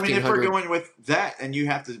Well, I mean, if we're 1500? going with that, and you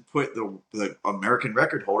have to put the American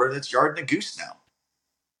record holder that's yarding a goose now.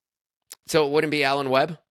 So it wouldn't be Alan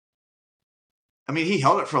Webb? I mean, he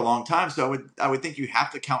held it for a long time, so I would think you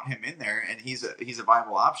have to count him in there, and he's a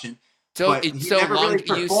viable option. So But he never really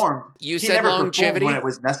performed. You He said never longevity performed when it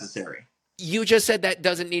was necessary. You just said that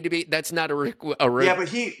doesn't need to be. That's not Yeah, but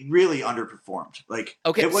he really underperformed. Like,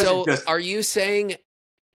 okay. it wasn't So just. are you saying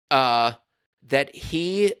that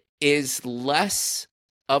he is less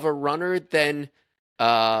of a runner than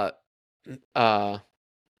who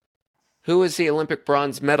is the Olympic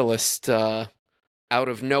bronze medalist out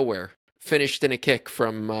of nowhere? Finished in a kick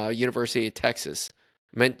from University of Texas.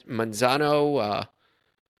 Manzano?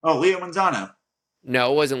 Leo Manzano.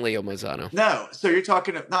 No, it wasn't Leo Manzano. No, so you're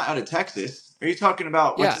talking not out of Texas. Are you talking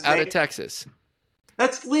about what's his out name? of Texas.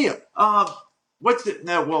 That's Leo. What's it?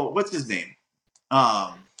 No, well, what's his name?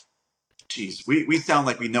 Geez, we sound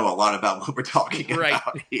like we know a lot about what we're talking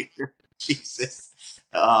about here. Jesus.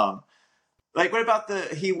 Like what about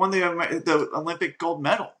he won the Olympic gold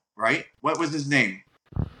medal, right? What was his name?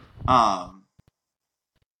 Matthew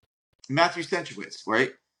Centrowitz,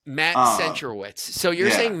 right? Matt Centrowitz. So you're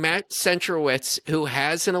saying Matt Centrowitz, who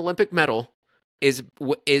has an Olympic medal, is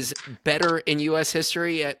better in U.S.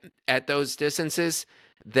 history at those distances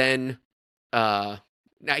than I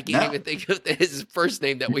can't even think of his first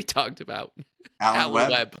name that we talked about. Alan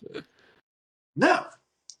Webb. No,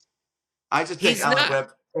 I just think Alan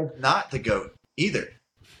Webb is not the GOAT either.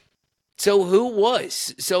 So who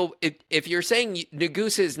was? So if you're saying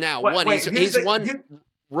Naguse is now one, he's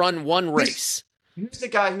run one race. Who's the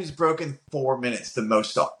guy who's broken 4 minutes the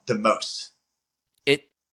most?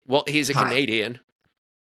 Well, he's a Canadian.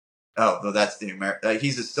 Oh, no, that's the American.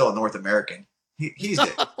 He's still a North American. He's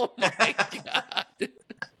it. Oh my god!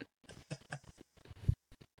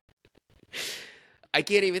 I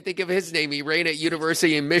can't even think of his name. He ran at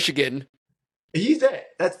University of Michigan. He's it.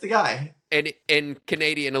 That's the guy. And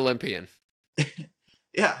Canadian Olympian.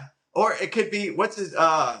 Yeah, or it could be what's his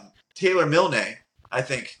Taylor Milne. I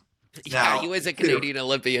think. Yeah, he was a Canadian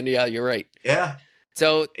Olympian. Yeah, you're right. Yeah.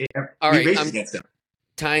 So, all right, I'm against him.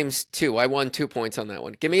 Times 2. I won 2 points on that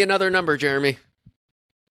one. Give me another number, Jeremy.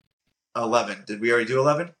 11. Did we already do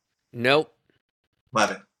 11? Nope.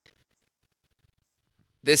 11.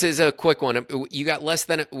 This is a quick one. You got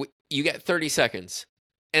you got 30 seconds.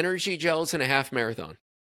 Energy gels in a half marathon.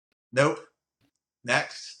 Nope.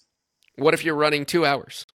 Next. What if you're running 2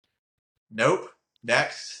 hours? Nope.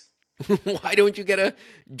 Next. Why don't you get a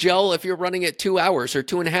gel if you're running at 2 hours or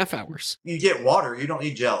 2.5 hours? You get water. You don't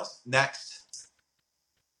need gels. Next.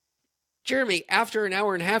 Jeremy, after an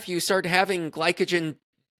hour and a half, you start having glycogen,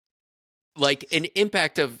 like an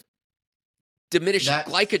impact of diminished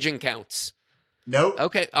glycogen counts. Nope.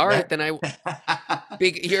 Okay. All right. Then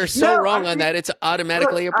you're so wrong on that. It's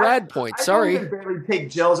automatically a Brad point. Sorry. I barely take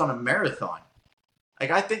gels on a marathon. Like,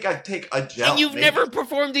 I think I'd take a gel. And you've never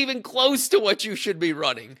performed even close to what you should be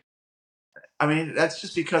running. I mean, that's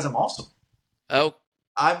just because I'm awesome. Oh,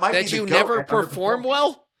 I might that be the you goat never perform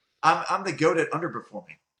well? I'm the goat at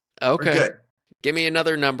underperforming. Okay. We're good. Give me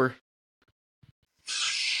another number.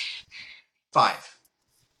 5.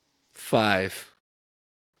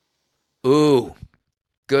 Ooh,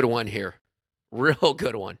 good one here. Real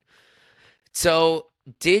good one. So,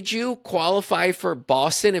 did you qualify for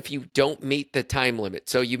Boston if you don't meet the time limit?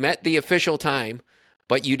 So you met the official time,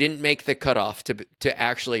 but you didn't make the cutoff to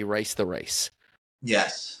actually race the race.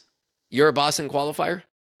 Yes. You're a Boston qualifier?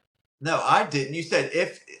 No, I didn't. You said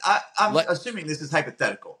if I'm assuming this is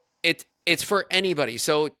hypothetical. It's for anybody.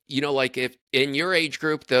 So, like if in your age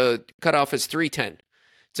group, the cutoff is 3:10.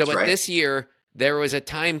 So, but this year, there was a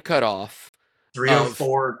time cutoff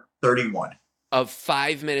 3:04:31 of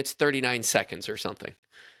 5 minutes, 39 seconds or something.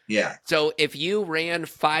 Yeah. So if you ran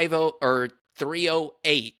 5:0 or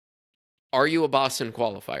 3:08, are you a Boston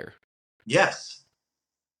qualifier? Yes.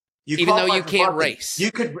 Even though you can't race.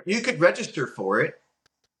 You could register for it.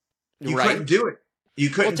 You couldn't do it. You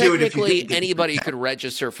couldn't do it if you technically anybody could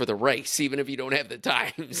register for the race, even if you don't have the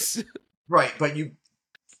times. Right, but you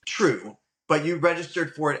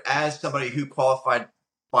registered for it as somebody who qualified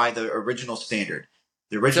by the original standard.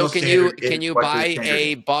 The original standard. So can you buy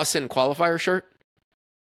a Boston qualifier shirt?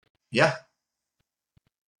 Yeah.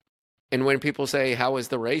 And when people say, "How was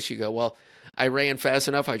the race?" you go, "Well, I ran fast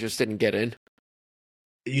enough. I just didn't get in."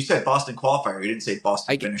 You said Boston qualifier. You didn't say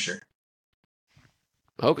Boston finisher.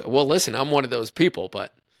 Okay. Well, listen, I'm one of those people,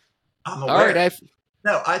 but I'm aware. All right.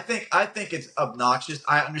 No, I think it's obnoxious.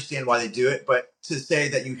 I understand why they do it, but to say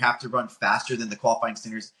that you have to run faster than the qualifying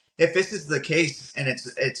standards, if this is the case and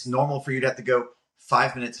it's normal for you to have to go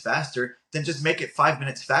 5 minutes faster, then just make it 5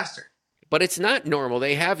 minutes faster. But it's not normal.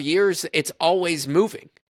 They have years. It's always moving.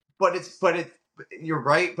 But you're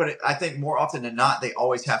right. But I think more often than not, they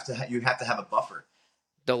always have to. You have to have a buffer.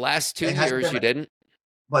 The last 2 years you didn't.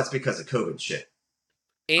 Well, it's because of COVID shit.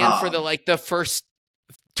 And for the first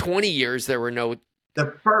 20 years, there were no.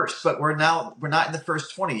 But we're not in the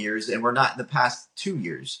first 20 years, and we're not in the past 2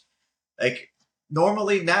 years. Like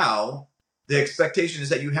normally now, the expectation is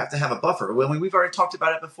that you have to have a buffer. Well, we've already talked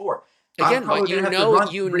about it before. Again, but you know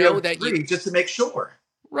that you just to make sure,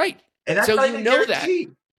 right? And that's so not you even know guaranteed.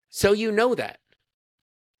 that. So you know that.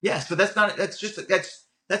 Yes, but that's not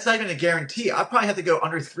even a guarantee. I probably have to go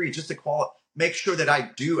under 3 just to make sure that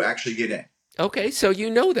I do actually get in. Okay, so you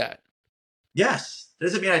know that. Yes,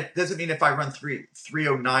 doesn't mean if I run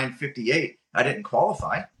 3:09:58, I didn't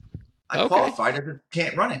qualify. I qualified, I just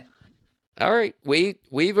can't run it. All right,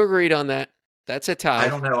 we've agreed on that. That's a tie. I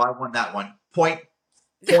don't know. I won that one. Point.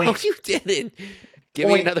 No, you didn't. Give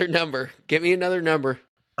me another number. Give me another number.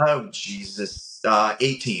 Oh, Jesus.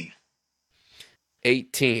 18.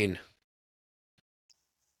 18.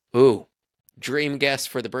 Ooh. Dream guest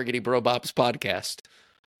for the Briggity Bro Bobs podcast.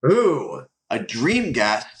 Ooh. A dream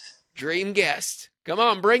guest. Dream guest. Come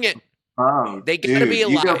on, bring it. Oh, they got to be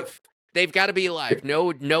alive. They've got to be alive.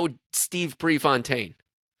 No Steve Prefontaine.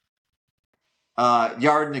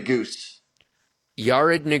 Yared Naguse.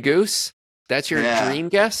 Yared Naguse? That's your dream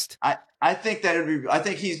guest? I think I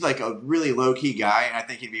think he's like a really low key guy, and I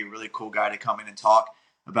think he'd be a really cool guy to come in and talk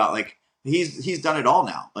about. Like he's done it all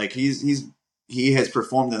now. Like he has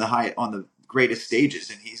performed on the greatest stages,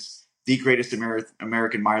 and he's the greatest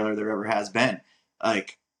American miler there ever has been.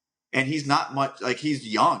 Like, and he's not much like he's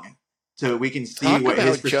young, so we can see talk what about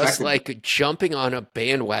his perspective. Just like jumping on a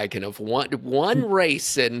bandwagon of one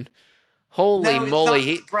race and. Holy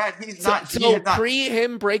moly! Brad, he's not. So pre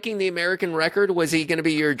him breaking the American record, was he going to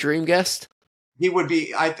be your dream guest? He would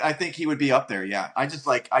be. I think he would be up there. Yeah, I just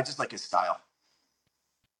like his style.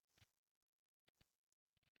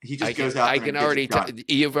 He just goes out. I can already.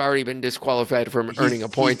 You've already been disqualified from earning a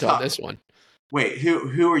point on this one. Wait,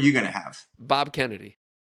 who are you going to have? Bob Kennedy.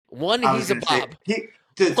 He's a Bob.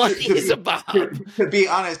 He's a Bob. To be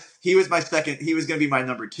honest, he was my second. He was going to be my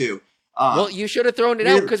number 2. Well, you should have thrown it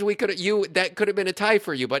out because that could have been a tie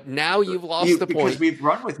for you, but now you've lost the point. Because we've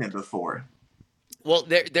run with him before. Well,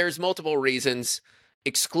 there's multiple reasons,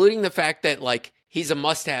 excluding the fact that like he's a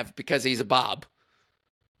must-have because he's a Bob.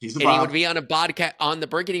 He's a Bob. He would be on a podcast on the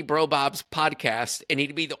Briggity Bro Bob's podcast, and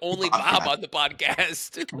he'd be the only Bob on the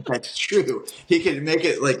podcast. That's true. He could make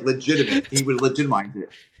it like legitimate. He would legitimize it.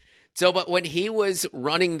 So, but when he was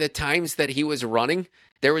running the times that he was running,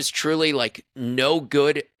 there was truly like no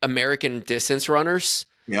good American distance runners.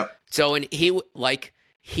 Yep. So, and he was like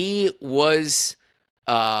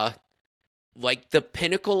the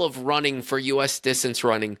pinnacle of running for U.S. distance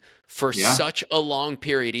running for such a long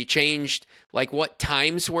period. He changed like what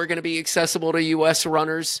times were going to be accessible to U.S.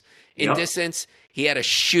 runners in distance. He had a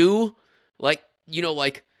shoe, like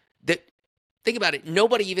that. Think about it.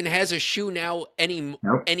 Nobody even has a shoe now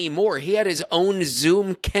anymore. He had his own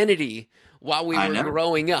Zoom Kennedy while we were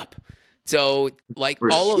growing up. So like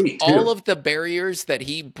all of the barriers that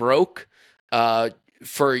he broke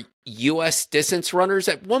for U.S. distance runners,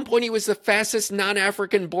 at one point he was the fastest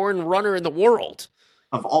non-African born runner in the world.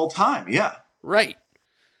 Of all time, yeah. Right.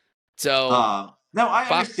 So no, I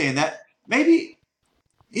understand that. Maybe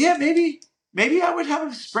I would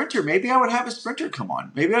have a sprinter. Maybe I would have a sprinter come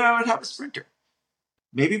on. Maybe I would have a sprinter.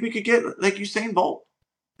 Maybe we could get like Usain Bolt.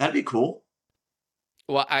 That'd be cool.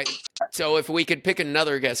 Well, so if we could pick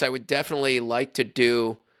another guess, I would definitely like to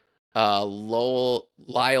do Noah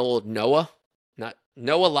Lyles. Noah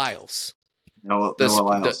Lyles. Noah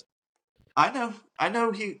Lyles. I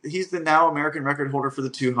know he's the now American record holder for the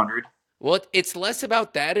 200. Well, it's less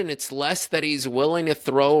about that, and it's less that he's willing to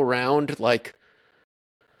throw around like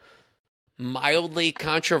mildly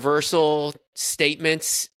controversial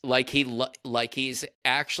statements, like he's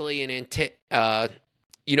actually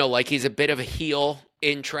like he's a bit of a heel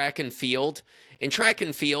in track and field. And track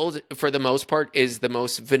and field, for the most part, is the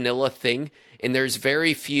most vanilla thing, and there's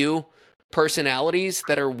very few personalities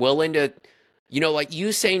that are willing to, like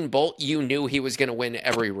Usain Bolt, you knew he was going to win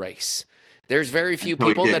every race. There's very few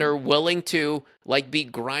people that are willing to like be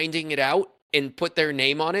grinding it out and put their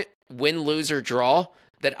name on it, win, lose, or draw,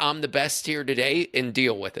 that I'm the best here today and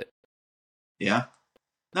deal with it. Yeah.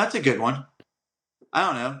 That's a good one. I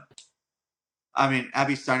don't know. I mean,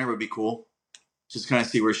 Abby Steiner would be cool. Just kind of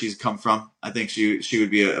see where she's come from. I think she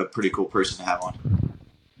would be a pretty cool person to have on.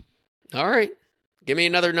 All right. Give me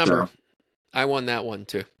another number. I won that one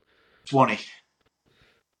too. 20.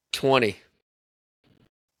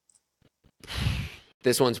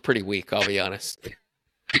 This one's pretty weak, I'll be honest.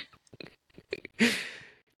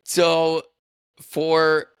 So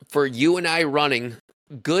for you and I running,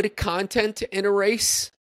 good content in a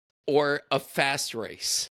race or a fast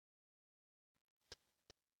race?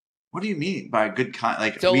 What do you mean by good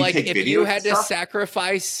like So we like take if videos you and had to stuff?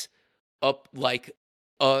 sacrifice up like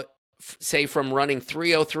say from running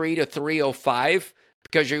 303 to 305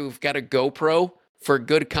 because you've got a GoPro for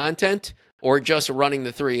good content, or just running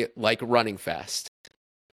the three, like running fast?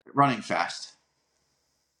 Running fast.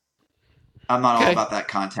 I'm not all Okay. about that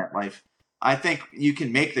content life. I think you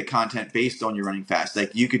can make the content based on your running fast.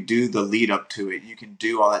 Like you could do the lead up to it. You can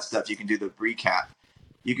do all that stuff. You can do the recap.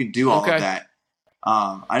 You can do all of Okay. that.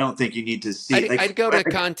 I don't think you need to see I'd go to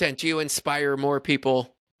content. You inspire more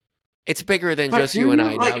people. It's bigger than but just do you and you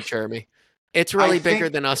I now, like? Jeremy. It's I really bigger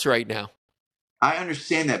think than us right now. I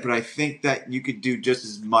understand that, but I think that you could do just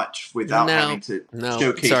as much without No, having to no. Sorry,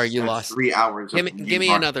 showcase you lost. 3 hours of Give you me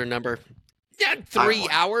running. another number. Yeah, I 3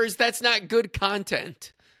 hours? That's not good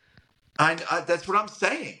content. that's what I'm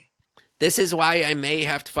saying. This is why I may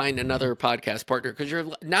have to find another podcast partner, because you're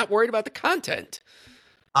not worried about the content.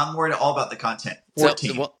 I'm worried all about the content. So,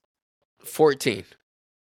 14. well, 14.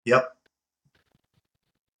 Yep.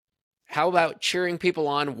 How about cheering people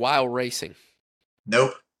on while racing?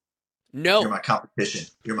 Nope. You're No. my competition.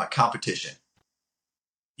 You're my competition.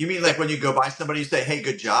 You mean like when you go by somebody, you say, "Hey,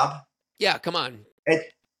 good job"? Yeah, come on.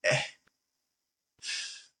 It,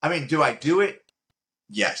 I mean, do I do it?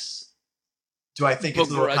 Yes. Do I think it's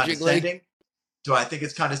a little Begrudgingly, condescending? Do I think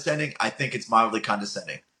it's condescending? I think it's mildly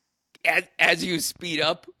condescending. as you speed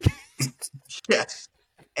up. Yes.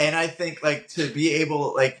 And I think like to be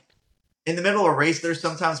able like in the middle of a race, there's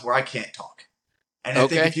sometimes where I can't talk. And I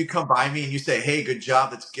think Okay. if you come by me and you say, "Hey, good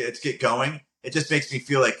job, let's get going," it just makes me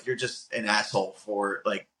feel like you're just an asshole for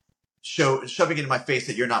like shoving it in my face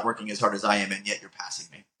that you're not working as hard as I am, and yet you're passing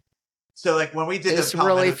me. So like when we did This the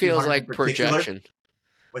really Palmetto feels 200 in like particular, projection.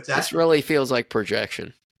 what's This that? really feels like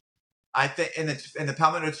projection. I think in the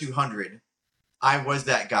Palmetto 200, I was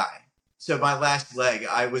that guy. So my last leg,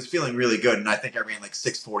 I was feeling really good, and I think I ran like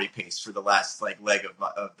 640 pace for the last like leg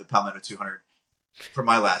of the Palmetto 200 for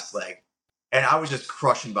my last leg, and I was just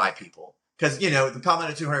crushing by people because the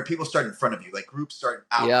Palmetto 200 people start in front of you, like groups start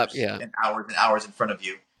Yep, hours yeah. and hours and hours in front of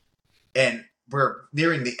you, and we're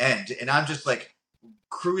nearing the end, and I'm just like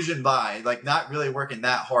cruising by, like not really working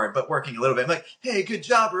that hard, but working a little bit. I'm like, "Hey, good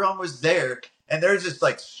job, we're almost there." And there's this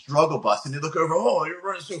like struggle bus, and they look over, "Oh, you're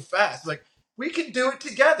running so fast." I'm like, we can do it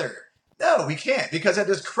together. No, we can't because I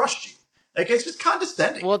just crushed you. Like it's just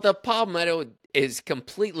condescending. Well, the Palmetto is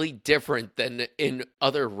completely different than in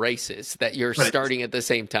other races that you're But starting at the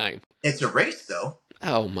same time. it's a race, though.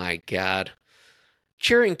 Oh my God.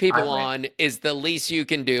 Cheering I people win. on is the least you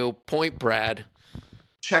can do. Point Brad.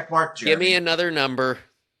 Check mark, Jeremy. Give me another number.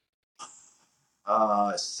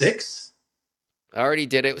 6. I already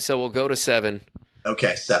did it, so we'll go to 7.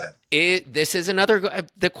 Okay, 7. This is another.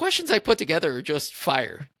 The questions I put together are just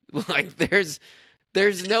fire. Like there's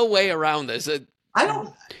no way around this. I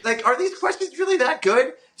don't like. Are these questions really that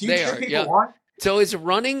good? Do you They cheer are, people yeah. on? So is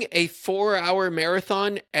running a 4-hour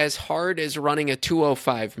marathon as hard as running a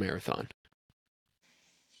 2:05 marathon?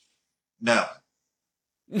 No.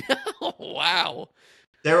 No. Wow.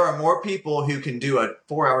 There are more people who can do a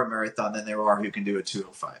 4-hour marathon than there are who can do a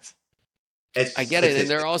 2:05. It's I get it, and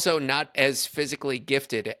they're also not as physically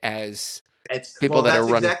gifted as people that are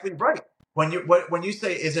that's running. exactly right. When you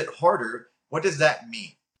say is it harder, what does that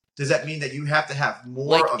mean? Does that mean that you have to have more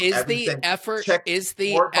Like, of is everything? the effort Check is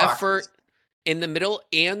the more effort boxes. in the middle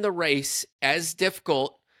and the race as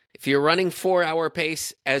difficult if you're running 4-hour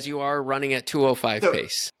pace as you are running at 2:05 So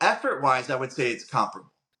pace? effort-wise, I would say it's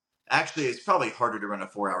comparable. Actually, it's probably harder to run a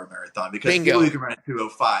 4-hour marathon because Bingo. people who can run at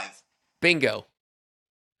 2:05 Bingo.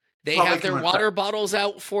 They probably have their can run water bottles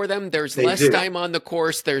out for them. There's They less do. time on the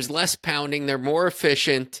course. There's less pounding. They're more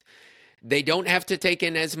efficient. They don't have to take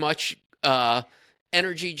in as much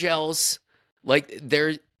energy gels. Like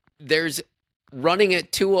there's running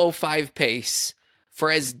at 2:05 pace,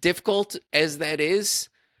 for as difficult as that is,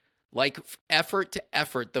 like effort to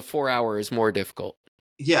effort, the 4-hour is more difficult.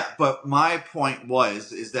 Yeah, but my point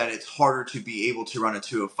is that it's harder to be able to run a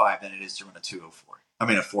 2:05 than it is to run a 2:04. I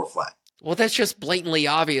mean a 4 flat. Well, that's just blatantly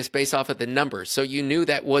obvious based off of the numbers. So you knew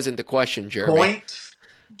that wasn't the question, Jeremy. Point,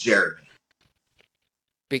 Jeremy.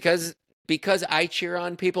 Because I cheer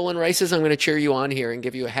on people in races, I'm going to cheer you on here and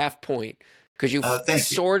give you a half point because you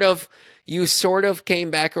sort of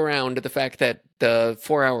came back around to the fact that the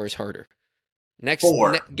 4-hour is harder. Next,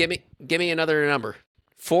 4. Give me another number.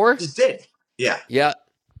 4? Just did. Yeah. Yeah.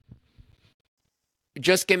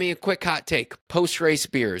 Just give me a quick hot take. Post race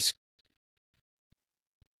beers.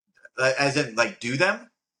 as in like do them?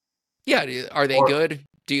 Yeah, are they Or good?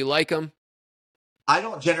 Do you like them? I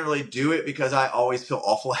don't generally do it because I always feel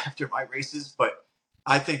awful after my races, but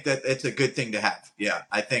I think that it's a good thing to have. Yeah,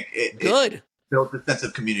 I think it Good. builds a sense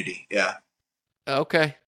of community. Yeah,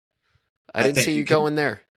 Okay. I I didn't think see you you can. going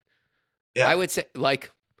there. I Yeah, would say,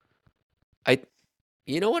 like, I,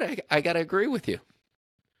 you know what? I got to agree with you.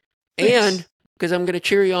 And thanks. because I'm going to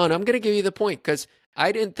cheer you on, I'm going to give you the point because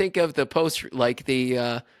I didn't think of the post, like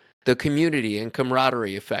the community and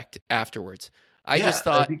camaraderie effect afterwards. I Yeah, just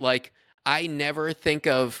thought, like, I never think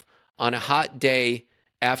of on a hot day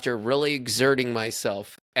after really exerting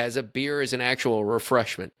myself as a beer is an actual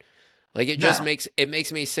refreshment. Like it just no,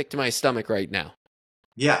 makes me sick to my stomach right now.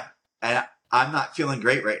 yeah, and I'm not feeling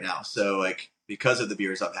great right now. So like because of the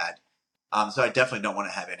beers I've had, so I definitely don't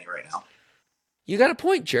want to have any right now. You got a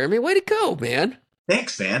point, Jeremy. Way to go, man.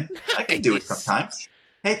 Thanks, man. I can do it Nice. sometimes.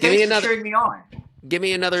 Hey, Give me thanks for another. cheering me on. Give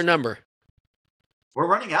me another number. We're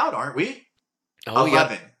running out, aren't we? Oh, we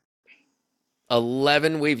got 11,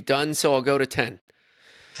 11 we've done, so I'll go to 10.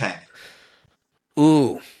 10.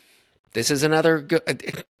 Ooh, this is another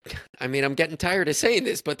good. I mean, I'm getting tired of saying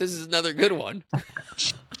this, but this is another good one.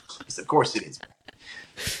 Of course it is.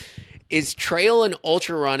 Is trail and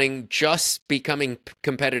ultra running just becoming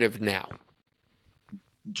competitive now?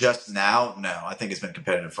 Just now, no. I think it's been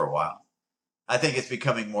competitive for a while. I think it's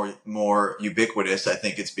becoming more ubiquitous. I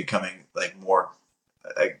think it's becoming like more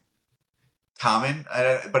like common,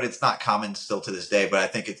 but it's not common still to this day. But I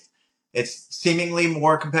think it's seemingly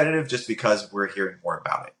more competitive just because we're hearing more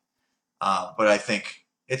about it. But I think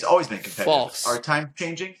it's always been competitive. False. Are times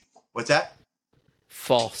changing? What's that?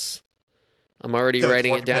 False. I'm already So it's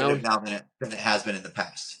writing more it down. competitive now than it has been in the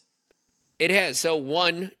past. It has. So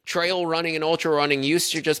one, trail running and ultra running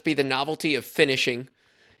used to just be the novelty of finishing.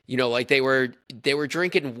 You know, like they were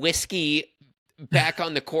drinking whiskey back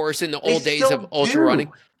on the course in the They old days of still ultra do.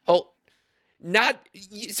 running. Oh, not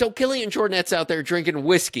so Killian Jornet's out there drinking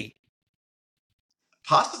whiskey.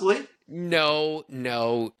 Possibly. No,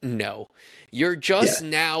 no, no. You're Yeah. just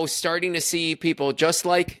now starting to see people, just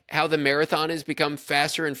like how the marathon has become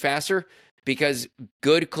faster and faster because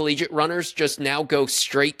good collegiate runners just now go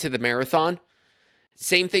straight to the marathon.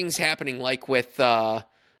 Same thing's happening like with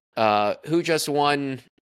who just won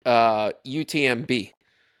UTMB?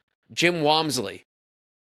 Jim Walmsley.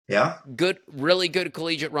 Yeah. Good, really good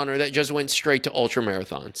collegiate runner that just went straight to ultra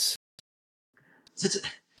marathons.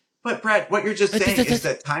 But Brad, what you're just saying is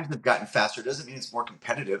that times have gotten faster. Doesn't mean it's more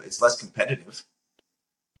competitive. It's less competitive.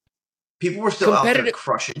 People were still out there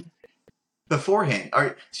crushing beforehand. All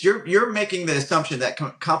right, so you're making the assumption that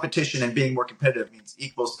competition and being more competitive means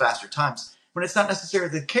equals faster times, when it's not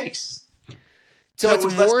necessarily the case. So it's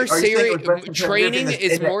more serious.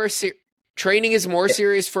 Training is more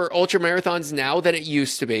serious for ultra marathons now than it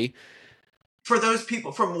used to be. For those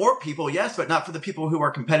people, for more people, yes, but not for the people who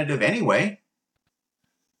are competitive anyway.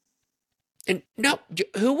 And no,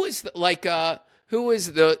 who was the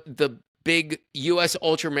big U.S.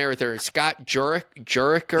 ultra marathoner? Scott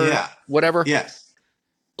Jurek or whatever. Yes.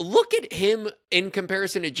 Look at him in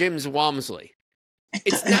comparison to Jim Walmsley.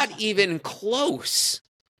 It's not even close.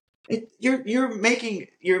 You're making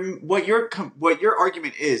what your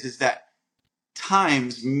argument is that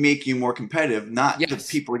times make you more competitive, not the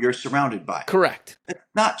people you're surrounded by. Correct. That's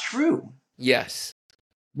not true. Yes.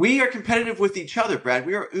 We are competitive with each other, Brad.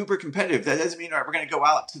 We are uber competitive. That doesn't mean we're going to go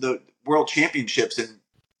out to the world championships and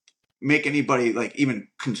make anybody like even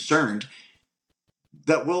concerned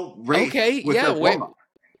that we'll race with their warm-up.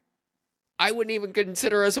 I wouldn't even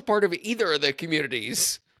consider us a part of either of the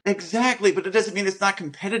communities. Exactly, but it doesn't mean it's not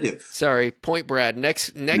competitive. Sorry, point Brad.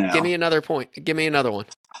 Next, no. Give me another point. Give me another one.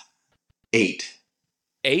 8.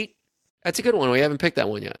 8? That's a good one. We haven't picked that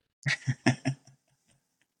one yet.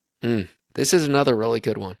 This is another really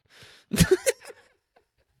good one.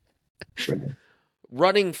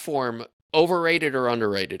 Running form, overrated or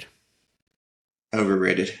underrated?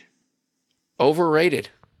 Overrated. Overrated.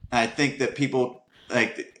 I think that people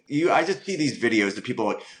I just see these videos that people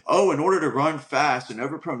are like, oh, in order to run fast and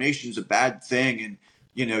overpronation is a bad thing, and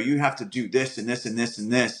you have to do this and this and this and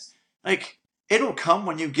this. Like, it'll come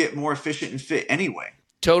when you get more efficient and fit anyway.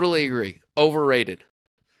 Totally agree. Overrated.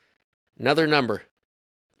 Another number.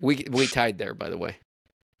 We tied there, by the way.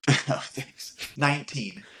 Oh, thanks.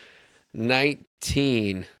 19.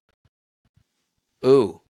 19.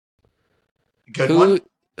 Ooh. Good one?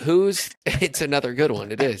 It's another good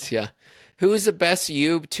one. It is, yeah. Who's the best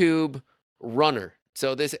YouTube runner?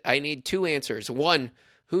 So I need 2 answers. One,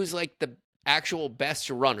 who's like the actual best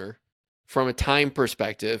runner from a time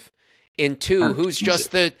perspective? And 2, who's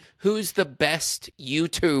the best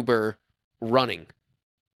YouTuber running?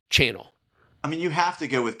 channel. I mean, you have to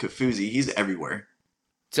go with Kafuzi. He's everywhere.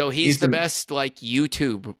 So he's the best like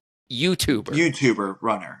YouTuber. YouTuber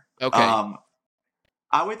runner. Okay.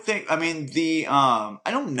 I would think. I mean, I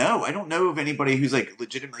don't know. I don't know of anybody who's like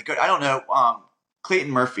legitimately good. I don't know.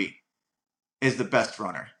 Clayton Murphy is the best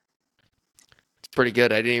runner. It's pretty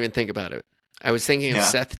good. I didn't even think about it. I was thinking of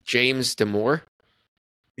Seth James Demore.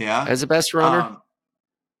 Yeah, as the best runner.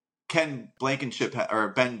 Ken Blankenship or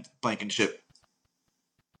Ben Blankenship.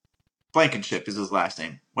 Blankenship is his last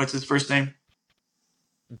name. What's his first name?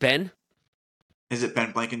 Ben. Is it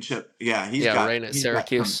Ben Blankenship? Yeah, right at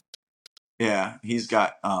Syracuse. He's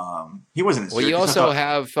got. He wasn't. In Syracuse. Well, you also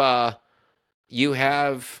have. You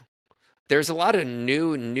have. There's a lot of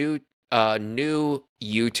new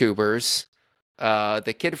YouTubers.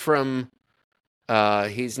 The kid from.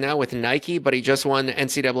 He's now with Nike, but he just won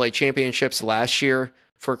NCAA championships last year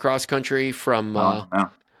for cross country from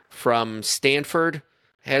Stanford.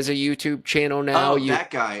 Has a YouTube channel now. Oh,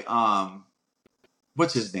 that guy.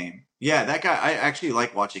 What's his name? Yeah, that guy. I actually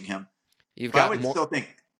like watching him. I still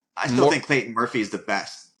think Clayton Murphy is the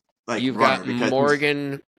best. Like you've runner got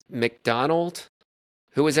Morgan McDonald,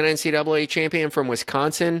 who was an NCAA champion from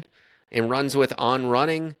Wisconsin and runs with On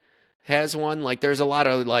Running. Has one. Like there's a lot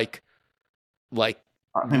of like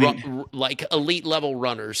elite level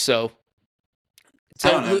runners. So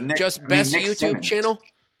best YouTube Simmons. channel.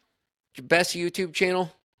 Best YouTube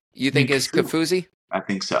channel you think is Kafuzi? I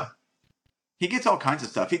think so. He gets all kinds of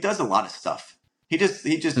stuff. He does a lot of stuff. I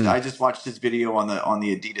just watched his video on the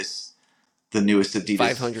Adidas, the newest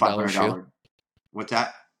Adidas $500 shoe. What's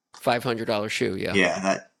that? $500 shoe. Yeah.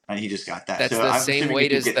 Yeah, he just got that. That's the same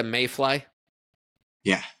weight as the Mayfly.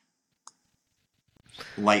 Yeah.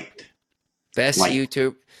 Light. Best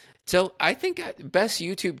YouTube. So I think best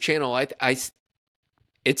YouTube channel.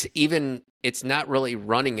 It's not really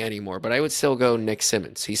running anymore, but I would still go Nick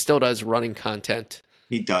Simmons. He still does running content.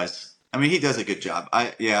 He does. I mean, he does a good job.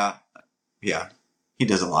 He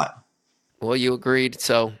does a lot. Well, you agreed,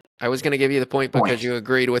 so I was going to give you the point because you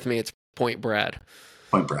agreed with me. It's Point Brad.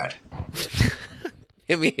 Point Brad.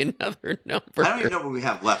 Give me another number. I don't even know what we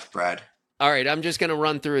have left, Brad. All right, I'm just going to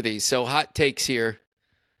run through these. So hot takes here.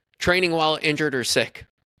 Training while injured or sick?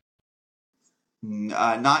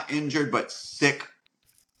 Not injured, but sick.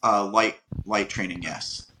 Light training,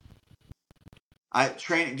 yes.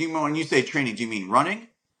 When you say training, do you mean running?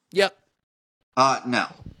 Yep. No.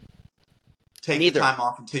 Take time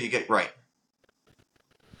off until you get right.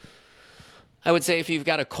 I would say if you've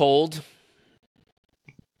got a cold,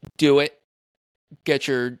 do it. Get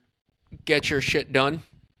your shit done.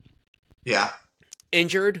 Yeah.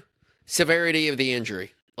 Injured, severity of the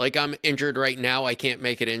injury. Like I'm injured right now, I can't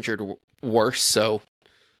make it injured worse. So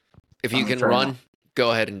if you can run,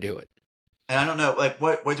 go ahead and do it. And I don't know, like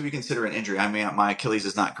what do we consider an injury? I mean, my Achilles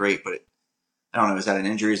is not great, but I don't know. Is that an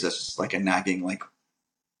injury? Is that just like a nagging,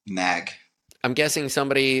 nag? I'm guessing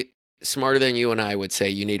somebody smarter than you and I would say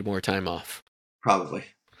you need more time off. Probably.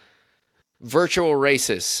 Virtual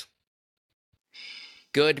races.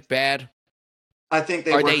 Good, bad? I think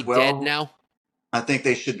they are they dead now? I think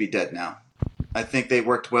they should be dead now. I think they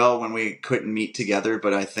worked well when we couldn't meet together,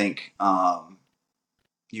 but I think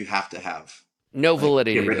you have to have no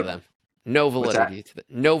validity to them. No validity to them.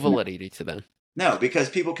 No validity to them. No, because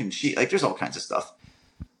people can cheat. Like there's all kinds of stuff.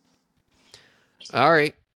 All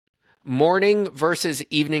right. Morning versus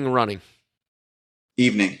evening running.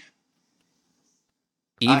 Evening.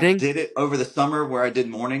 Evening? I did it over the summer where I did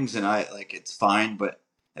mornings and it's fine, but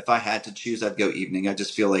if I had to choose, I'd go evening. I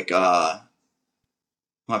just feel like my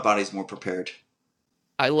body's more prepared.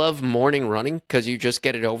 I love morning running because you just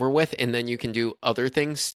get it over with and then you can do other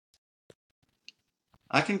things.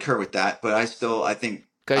 I concur with that, but I think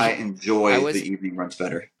I enjoy the evening runs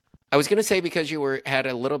better. I was going to say because you had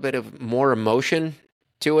a little bit of more emotion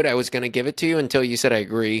to it, I was going to give it to you until you said I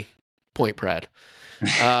agree. Point, Brad.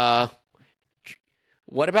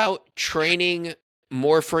 What about training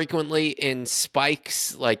more frequently in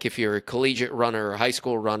spikes, like if you're a collegiate runner or high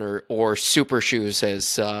school runner, or super shoes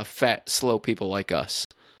as fat, slow people like us?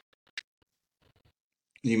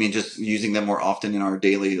 You mean just using them more often in our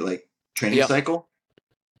daily training cycle?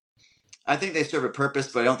 I think they serve a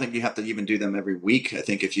purpose, but I don't think you have to even do them every week. I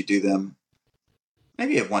think if you do them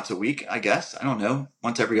maybe once a week, I guess. I don't know.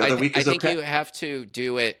 Once every other week is okay. I think you have to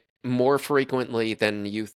do it more frequently than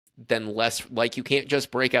less. Like you can't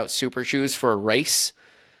just break out super shoes for a race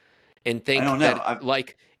and think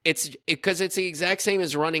it's because it's the exact same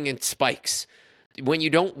as running in spikes. When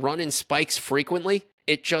you don't run in spikes frequently,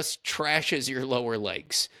 it just trashes your lower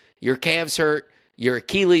legs. Your calves hurt, your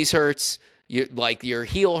Achilles hurts, your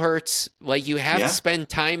heel hurts. Like you have to spend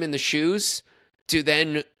time in the shoes to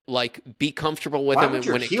then like be comfortable with Why them would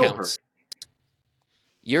your when it heel counts. hurt?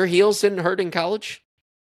 Your heels didn't hurt in college?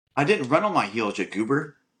 I didn't run on my heels, you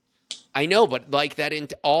goober. I know, but like that,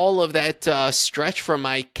 all of that stretch from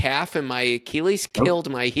my calf and my Achilles Nope.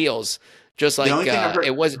 killed my heels. Just The like only thing that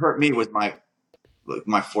it was. hurt me was my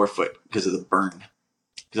forefoot because of the burn,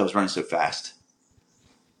 because I was running so fast.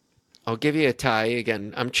 I'll give you a tie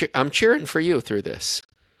again. I'm cheering for you through this.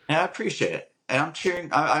 And I appreciate it. And I'm cheering.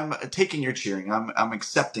 I'm taking your cheering. I'm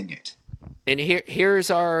accepting it. And here's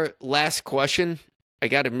our last question. I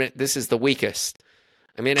got to admit, this is the weakest.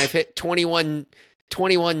 I mean, I've hit 21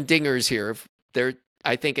 dingers here.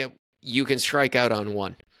 I think you can strike out on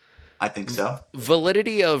one. I think so.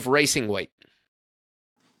 Validity of racing weight.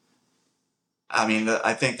 I mean,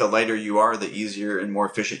 I think the lighter you are, the easier and more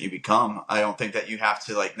efficient you become. I don't think that you have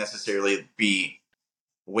to like necessarily be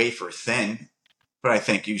wafer thin, but I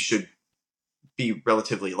think you should be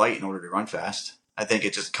relatively light in order to run fast. I think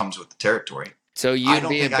it just comes with the territory. So you'd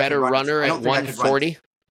be a better runner at 140?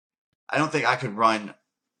 I don't think I could run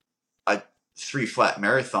a 3 flat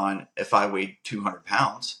marathon if I weighed 200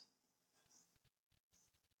 pounds.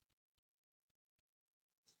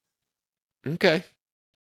 Okay.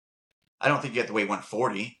 I don't think you have to weigh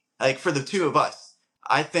 140. Like for the two of us,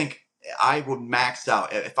 I think I would max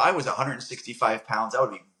out. If I was 165 pounds, I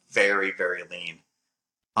would be very, very lean.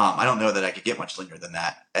 I don't know that I could get much leaner than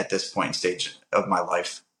that at this point in stage of my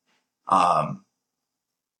life.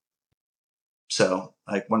 So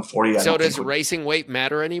like 140. So does racing weight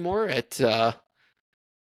matter anymore at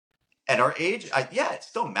our age? Yeah, it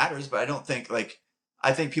still matters, but I don't think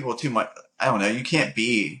I think people too much. I don't know. You can't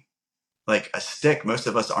be like a stick. Most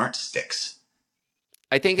of us aren't sticks.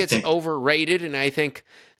 I think it's overrated, and I think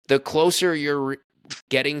the closer you're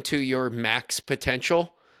getting to your max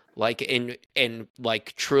potential, like in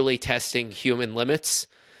like truly testing human limits,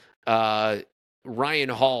 Ryan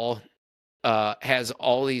Hall has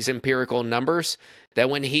all these empirical numbers that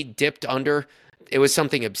when he dipped under, it was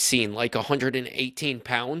something obscene, like 118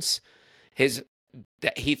 pounds.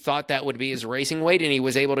 That he thought that would be his racing weight, and he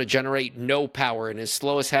was able to generate no power in his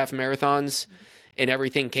slowest half marathons, and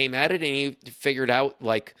everything came at it, and he figured out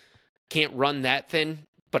like can't run that thin,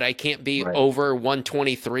 but I can't be over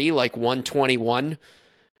 123, like 121.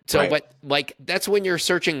 So, but like that's when you're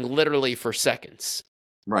searching literally for seconds.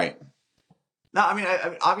 Right. No, I mean,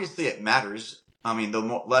 obviously it matters. I mean, the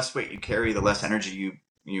less weight you carry, the less energy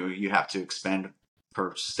you have to expend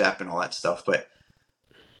per step and all that stuff. But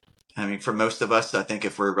I mean, for most of us, I think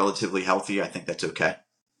if we're relatively healthy, I think that's okay.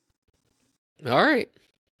 All right.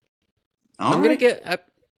 I'm going to get,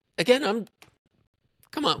 again,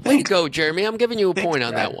 come on, way to go, Jeremy. I'm giving you a point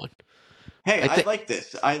on that one. Hey, I like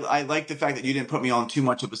this. I like the fact that you didn't put me on too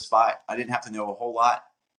much of a spot. I didn't have to know a whole lot.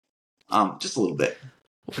 Just a little bit.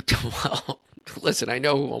 Well, listen, I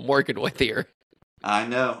know who I'm working with here. I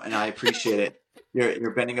know, and I appreciate it.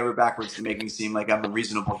 You're bending over backwards to make me seem like I'm a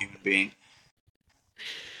reasonable human being.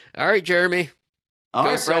 All right, Jeremy. All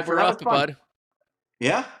right, sober up, bud.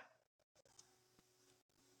 Yeah?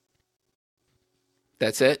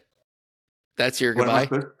 That's it? That's your goodbye?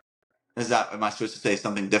 Am I supposed to say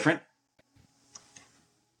something different?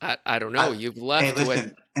 I don't know. You've left. Hey,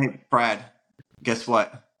 listen. Hey, Brad, guess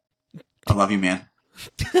what? I love you, man.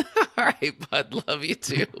 All right, bud. Love you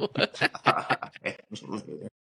too.